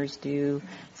property owners do,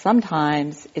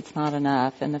 sometimes it's not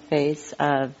enough in the face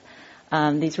of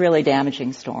these really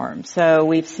damaging storms. So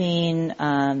we've seen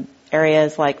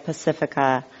areas like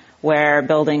Pacifica where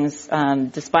buildings,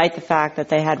 despite the fact that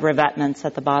they had revetments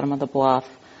at the bottom of the bluff,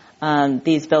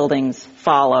 these buildings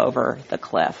fall over the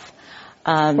cliff.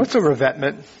 What's a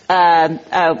revetment?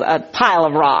 A pile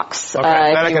of rocks,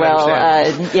 okay, if you will.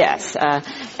 Yes,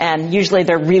 and usually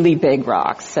they're really big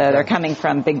rocks. So they're coming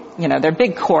from they're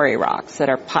big quarry rocks that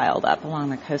are piled up along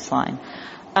the coastline.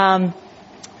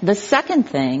 The second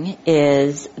thing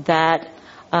is that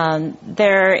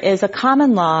there is a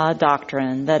common law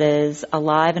doctrine that is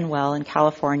alive and well in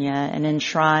California and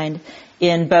enshrined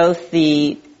in both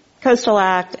the Coastal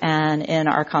Act and in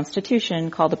our Constitution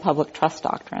called the Public Trust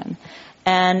Doctrine.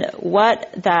 And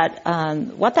what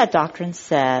that doctrine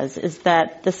says is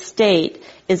that the state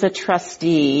is a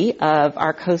trustee of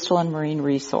our coastal and marine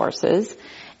resources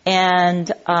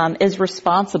and is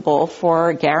responsible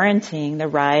for guaranteeing the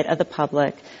right of the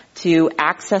public to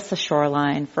access the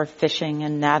shoreline for fishing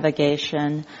and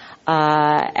navigation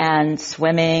and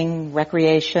swimming,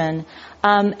 recreation,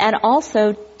 and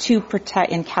also to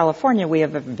protect. In California, we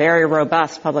have a very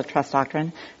robust public trust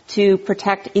doctrine to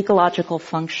protect ecological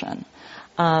function.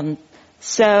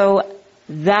 So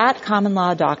that common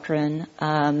law doctrine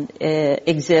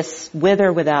exists with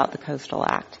or without the Coastal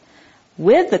Act.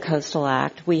 With the Coastal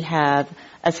Act, we have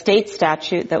a state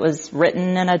statute that was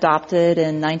written and adopted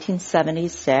in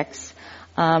 1976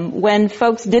 when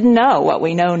folks didn't know what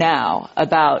we know now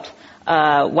about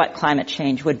what climate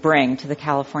change would bring to the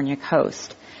California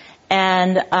coast.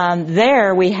 And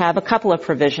there we have a couple of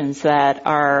provisions that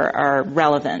are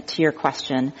relevant to your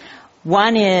question.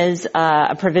 One is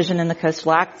a provision in the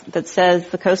Coastal Act that says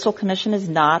the Coastal Commission is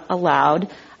not allowed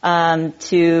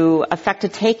to affect a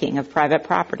taking of private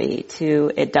property.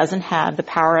 It doesn't have the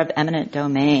power of eminent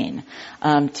domain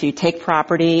to take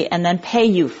property and then pay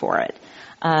you for it.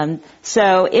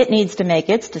 So it needs to make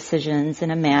its decisions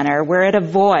in a manner where it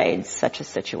avoids such a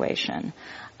situation.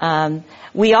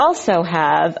 We also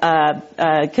have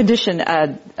a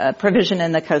provision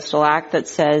in the Coastal Act that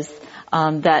says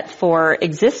that for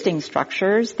existing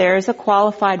structures, there's a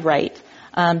qualified right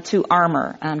to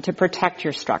armor, to protect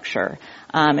your structure.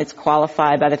 It's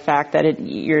qualified by the fact that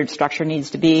your structure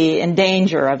needs to be in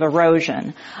danger of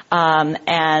erosion,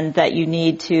 and that you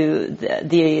need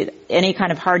to any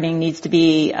kind of hardening needs to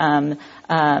be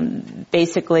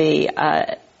basically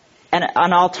an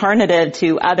alternative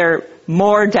to other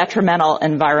more detrimental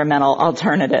environmental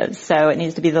alternatives. So it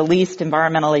needs to be the least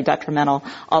environmentally detrimental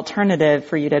alternative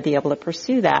for you to be able to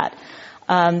pursue that.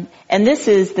 And this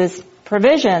is this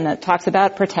provision that talks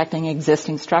about protecting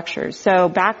existing structures. So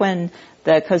back when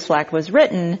the Coastal Act was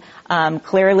written,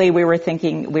 clearly we were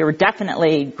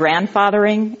definitely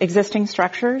grandfathering existing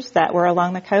structures that were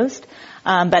along the coast.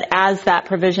 But as that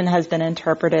provision has been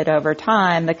interpreted over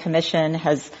time, the Commission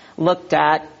has looked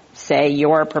at, say,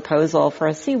 your proposal for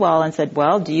a seawall and said,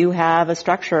 well, do you have a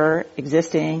structure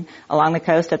existing along the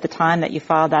coast at the time that you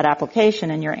filed that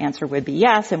application? And your answer would be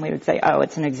yes, and we would say, oh,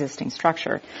 it's an existing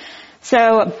structure.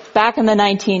 So back in the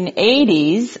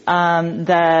 1980s,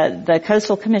 the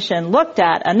Coastal Commission looked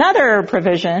at another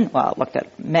provision, well, it looked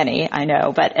at many, I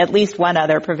know, but at least one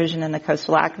other provision in the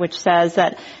Coastal Act which says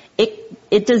that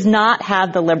it does not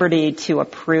have the liberty to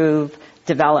approve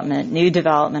new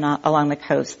development along the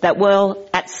coast that will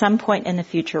at some point in the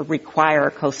future require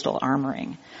coastal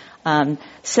armoring.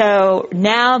 So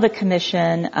now the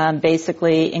Commission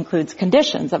basically includes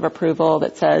conditions of approval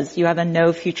that says you have a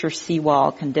no future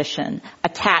seawall condition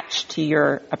attached to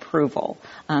your approval,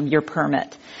 your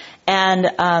permit.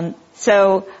 And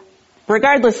so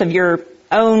regardless of your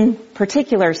own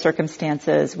particular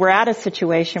circumstances, we're at a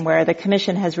situation where the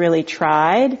Commission has really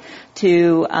tried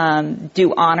to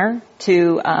do honor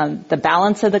to the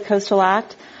balance of the Coastal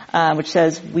Act, which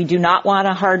says we do not want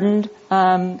a hardened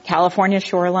California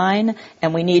shoreline,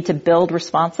 and we need to build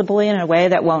responsibly in a way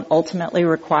that won't ultimately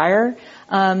require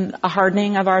a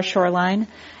hardening of our shoreline.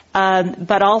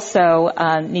 but also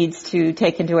needs to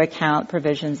take into account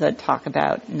provisions that talk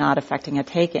about not affecting a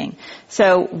taking.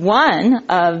 So one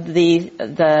of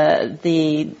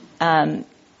the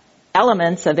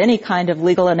elements of any kind of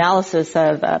legal analysis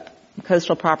of a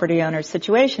coastal property owner's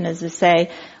situation is to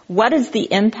say, what is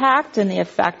the impact and the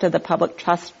effect of the public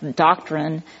trust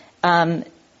doctrine in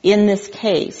this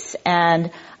case?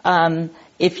 And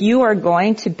if you are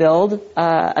going to build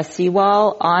a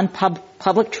seawall on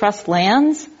public trust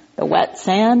lands, the wet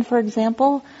sand, for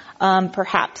example,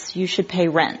 perhaps you should pay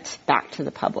rent back to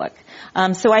the public.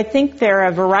 So I think there are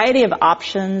a variety of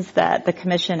options that the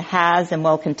Commission has and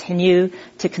will continue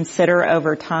to consider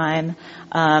over time,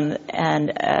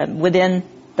 and within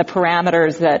the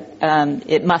parameters that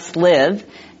it must live.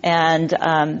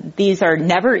 And these are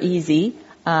never easy,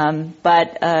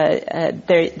 but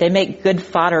they make good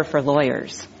fodder for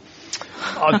lawyers.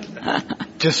 I'll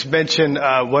just mention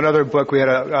one other book. We had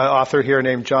an author here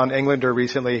named John Englander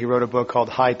recently. He wrote a book called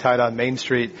High Tide on Main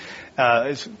Street.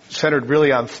 It's centered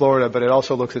really on Florida, but it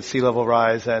also looks at sea level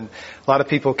rise. And a lot of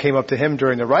people came up to him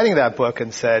during the writing of that book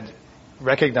and said,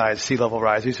 recognize sea level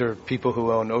rise. These are people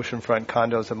who own oceanfront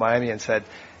condos in Miami, and said,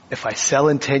 if I sell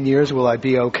in 10 years, will I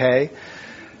be okay?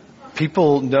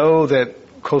 People know that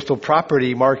coastal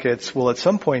property markets will at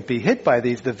some point be hit by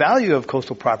these. The value of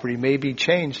coastal property may be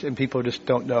changed, and people just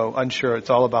don't know, unsure. It's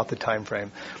all about the time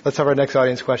frame. Let's have our next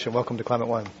audience question. Welcome to Climate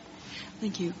One.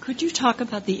 Thank you. Could you talk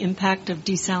about the impact of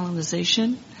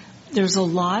desalinization? There's a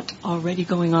lot already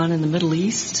going on in the Middle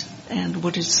East, and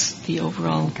what is the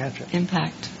overall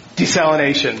impact?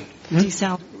 Desalination.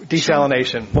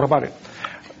 Desalination. What about it?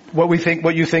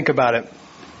 What you think about it?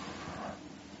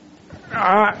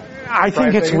 I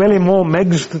think it's really more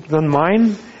Meg's than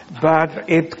mine, but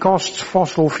it costs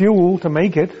fossil fuel to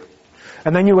make it.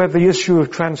 And then you have the issue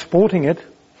of transporting it.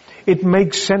 It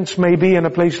makes sense maybe in a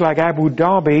place like Abu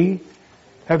Dhabi.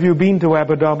 Have you been to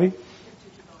Abu Dhabi?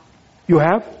 You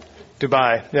have?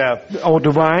 Dubai, yeah. Or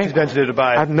Dubai? She's been to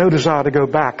Dubai. I had no desire to go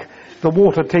back. The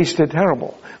water tasted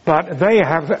terrible. But they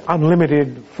have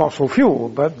unlimited fossil fuel,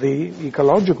 but the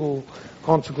ecological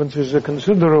consequences are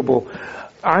considerable.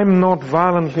 I'm not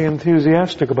violently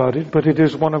enthusiastic about it, but it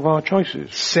is one of our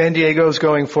choices. San Diego's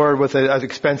going forward with an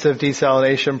expensive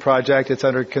desalination project. It's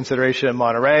under consideration in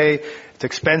Monterey. It's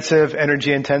expensive,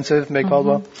 energy intensive. Meg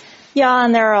Caldwell? Yeah,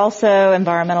 and there are also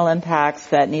environmental impacts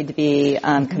that need to be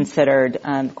considered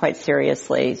quite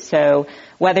seriously. So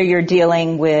whether you're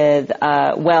dealing with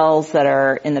wells that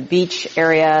are in the beach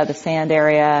area, the sand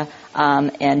area,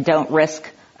 and don't risk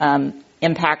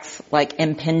impacts like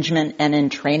impingement and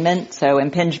entrainment. So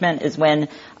impingement is when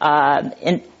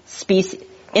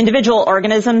individual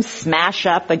organisms smash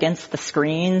up against the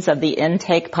screens of the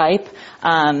intake pipe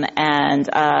and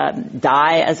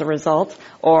die as a result,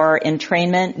 or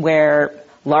entrainment where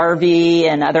larvae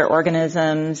and other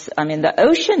organisms. I mean, the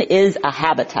ocean is a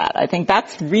habitat. I think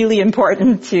that's really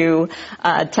important to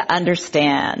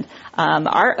understand.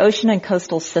 Our ocean and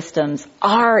coastal systems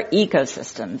are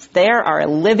ecosystems. There are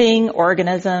living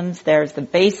organisms. There's the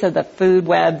base of the food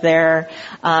web there.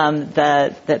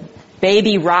 The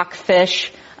baby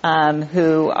rockfish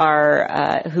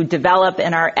who develop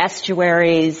in our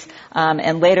estuaries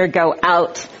and later go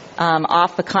out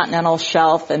off the continental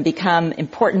shelf and become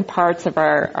important parts of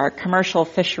our commercial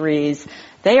fisheries.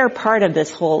 They are part of this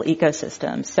whole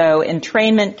ecosystem. So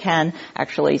entrainment can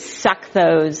actually suck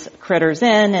those critters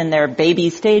in their baby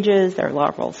stages, their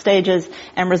larval stages,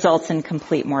 and results in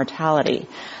complete mortality.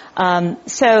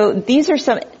 So these are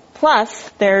some. Plus,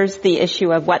 there's the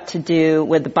issue of what to do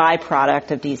with the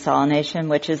byproduct of desalination,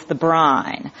 which is the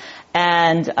brine.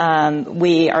 And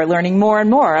we are learning more and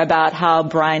more about how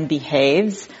brine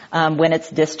behaves when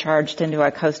it's discharged into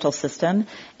a coastal system.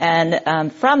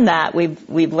 And from that,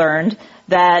 we've learned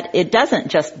that it doesn't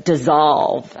just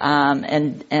dissolve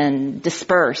and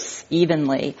disperse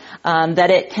evenly. That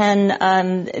it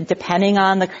can, depending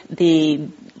on the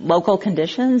local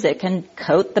conditions, it can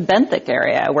coat the benthic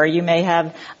area where you may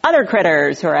have other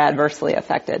critters who are adversely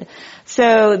affected.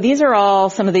 So these are all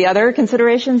some of the other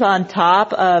considerations on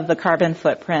top of the carbon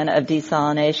footprint of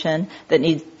desalination that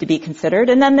needs to be considered.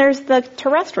 And then there's the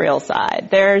terrestrial side.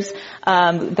 There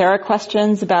are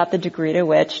questions about the degree to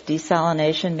which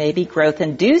desalination may be growth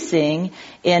inducing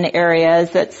in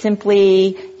areas that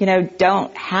simply,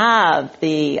 don't have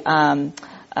the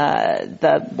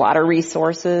water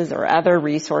resources or other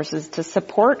resources to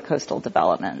support coastal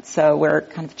development. So we're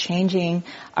kind of changing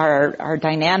our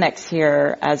dynamics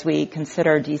here as we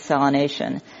consider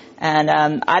desalination. And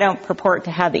I don't purport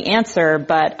to have the answer,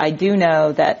 but I do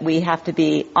know that we have to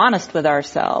be honest with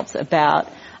ourselves about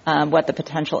what the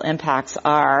potential impacts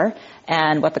are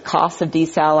and what the costs of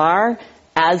desal are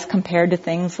as compared to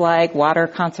things like water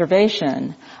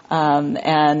conservation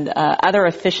and other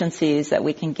efficiencies that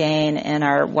we can gain in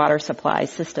our water supply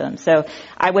system. So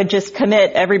I would just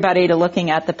commit everybody to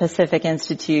looking at the Pacific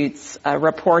Institute's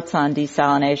reports on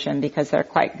desalination because they're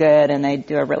quite good and they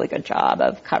do a really good job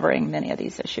of covering many of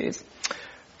these issues.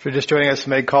 If you're just joining us,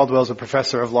 Meg Caldwell is a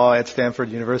professor of law at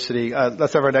Stanford University.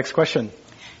 Let's have our next question.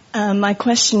 My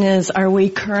question is, are we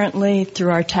currently,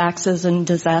 through our taxes and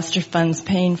disaster funds,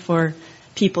 paying for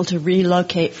people to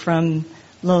relocate from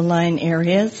low-lying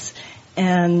areas?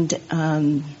 And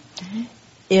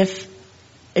if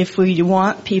we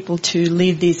want people to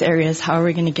leave these areas, how are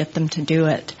we going to get them to do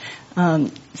it?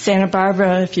 Santa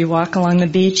Barbara, if you walk along the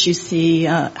beach, you see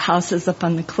houses up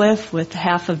on the cliff with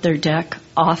half of their deck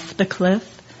off the cliff.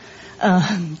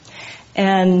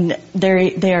 And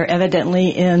they are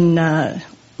evidently in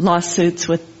lawsuits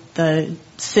with the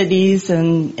cities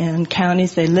and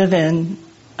counties they live in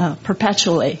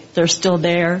perpetually. They're still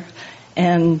there,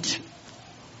 and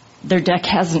their deck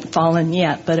hasn't fallen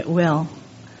yet, but it will.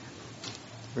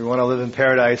 We want to live in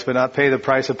paradise, but not pay the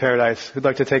price of paradise. Who'd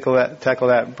like to tackle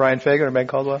that? Brian Fagan or Meg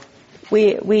Caldwell?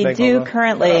 We do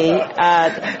currently.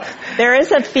 There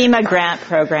is a FEMA grant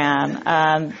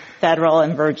program, Federal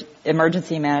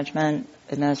Emergency Management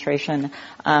Administration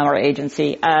or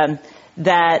agency,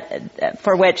 that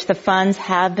for which the funds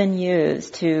have been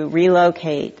used to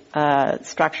relocate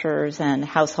structures and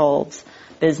households,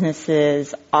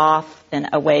 businesses off and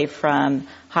away from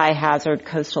high hazard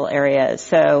coastal areas.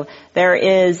 So there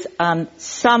is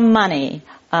some money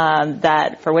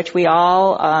that for which we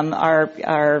all are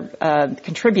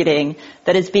contributing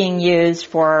that is being used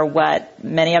for what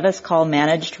many of us call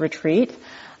managed retreat.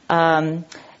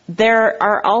 There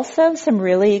are also some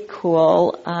really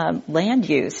cool land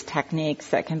use techniques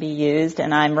that can be used,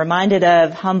 and I'm reminded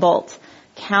of Humboldt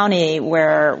County,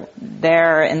 where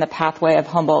they're in the pathway of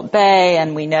Humboldt Bay,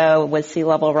 and we know with sea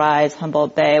level rise,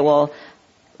 Humboldt Bay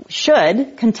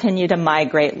should continue to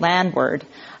migrate landward.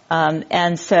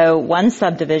 And so one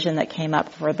subdivision that came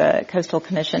up for the Coastal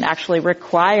Commission actually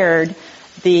required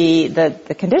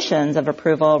the conditions of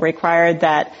approval required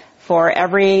that for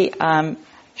every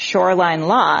shoreline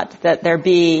lot that there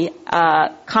be a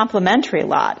complementary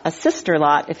lot, a sister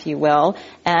lot, if you will,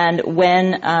 and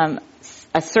when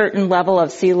a certain level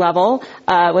of sea level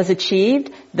was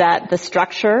achieved, that the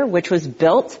structure which was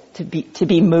built to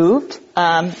be moved,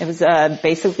 it was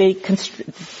basically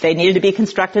they needed to be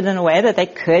constructed in a way that they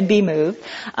could be moved,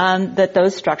 that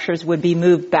those structures would be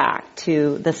moved back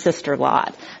to the sister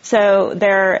lot. So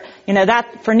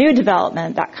that for new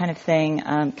development, that kind of thing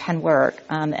can work,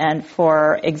 and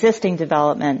for existing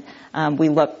development, we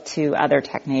look to other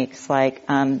techniques like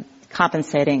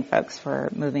compensating folks for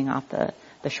moving off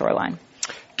the shoreline.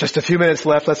 Just a few minutes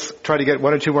left. Let's try to get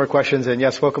one or two more questions in.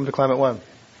 Yes, welcome to Climate One.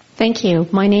 Thank you.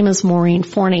 My name is Maureen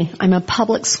Forney. I'm a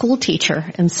public school teacher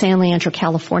in San Leandro,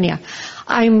 California.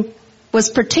 I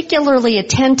was particularly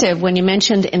attentive when you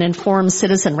mentioned an informed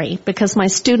citizenry because my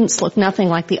students look nothing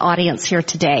like the audience here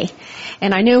today.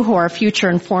 And I knew who our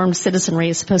future informed citizenry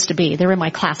is supposed to be. They're in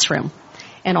my classroom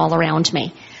and all around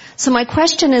me. So my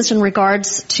question is in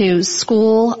regards to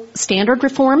school standard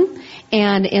reform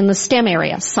and in the STEM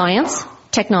area, science,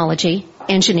 technology,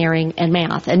 engineering, and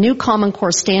math, and new Common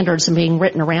Core standards are being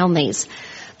written around these.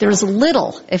 There's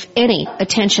little, if any,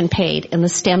 attention paid in the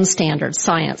STEM standards,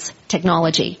 science,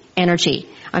 technology,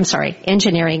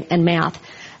 engineering, and math,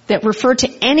 that refer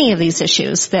to any of these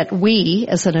issues that we,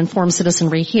 as an informed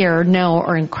citizenry here, know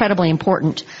are incredibly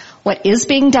important. What is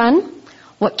being done,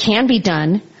 what can be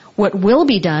done, what will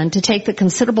be done to take the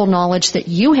considerable knowledge that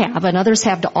you have and others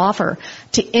have to offer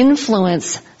to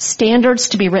influence standards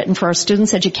to be written for our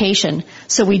students' education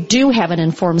so we do have an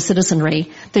informed citizenry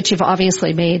that you've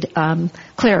obviously made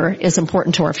clear is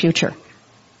important to our future.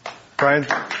 Brian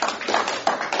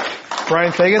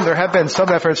Fagan, there have been some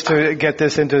efforts to get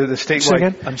this into the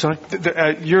statewide. I'm sorry?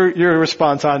 Your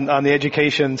response on the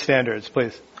education standards,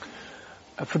 please.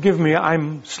 Forgive me,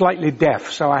 I'm slightly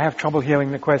deaf, so I have trouble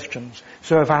hearing the questions.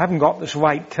 So if I haven't got this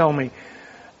right, tell me.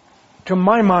 To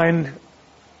my mind,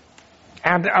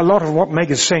 and a lot of what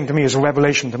Meg is saying to me is a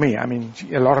revelation to me. I mean,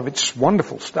 a lot of it's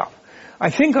wonderful stuff.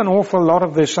 I think an awful lot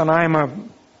of this, and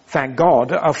I'm thank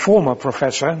God, a former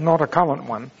professor, not a current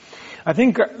one. I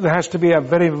think there has to be a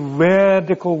very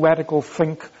radical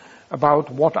think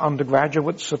about what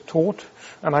undergraduates are taught.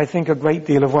 And I think a great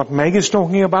deal of what Meg is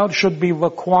talking about should be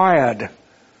required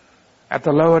at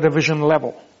the lower division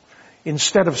level,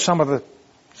 instead of some of the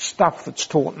stuff that's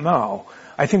taught now.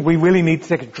 I think we really need to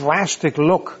take a drastic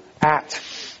look at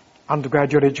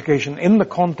undergraduate education in the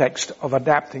context of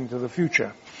adapting to the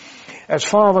future. As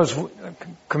far as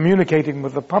communicating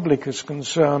with the public is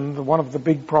concerned, one of the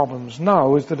big problems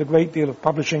now is that a great deal of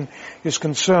publishing is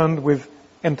concerned with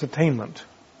entertainment.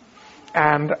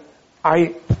 And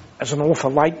I, as an author,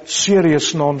 like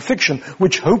serious non-fiction,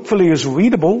 which hopefully is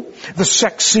readable. The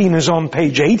sex scene is on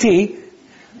page 80,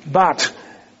 but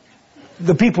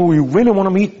the people you really want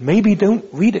to meet maybe don't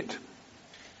read it.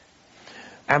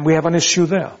 And we have an issue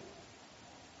there.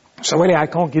 So really, I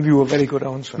can't give you a very good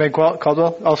answer. Meg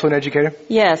Caldwell, also an educator.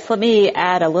 Yes, let me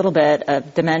add a little bit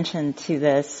of dimension to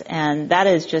this, and that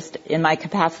is just in my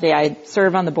capacity. I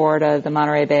serve on the board of the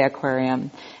Monterey Bay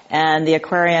Aquarium, and the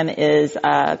aquarium is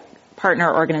a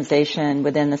partner organization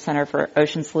within the Center for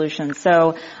Ocean Solutions.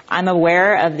 So I'm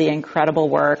aware of the incredible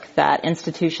work that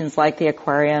institutions like the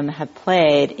aquarium have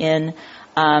played in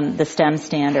the STEM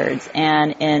standards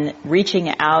and in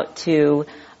reaching out to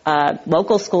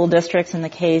local school districts in the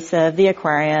case of the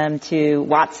aquarium, to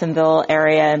Watsonville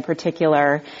area in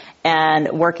particular,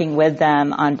 and working with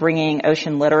them on bringing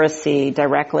ocean literacy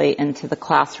directly into the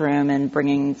classroom and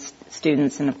bringing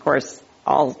students, and of course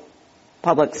all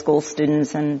public school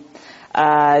students, and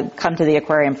come to the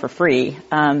aquarium for free.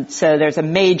 So there's a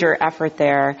major effort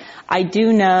there. I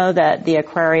do know that the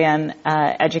aquarium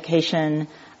education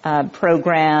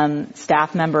program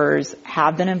staff members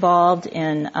have been involved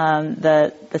in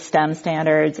the STEM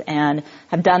standards and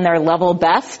have done their level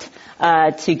best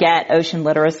to get ocean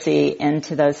literacy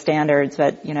into those standards.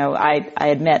 But I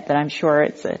admit that I'm sure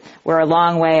we're a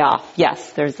long way off.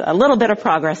 Yes, there's a little bit of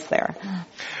progress there.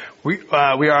 We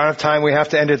are out of time. We have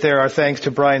to end it there. Our thanks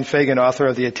to Brian Fagan, author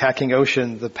of The Attacking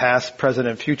Ocean, The Past, Present,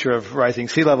 and Future of Rising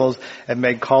Sea Levels, and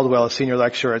Meg Caldwell, a senior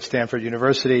lecturer at Stanford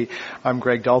University. I'm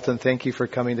Greg Dalton. Thank you for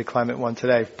coming to Climate One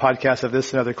today. Podcasts of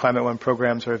this and other Climate One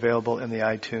programs are available in the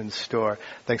iTunes store.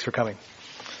 Thanks for coming.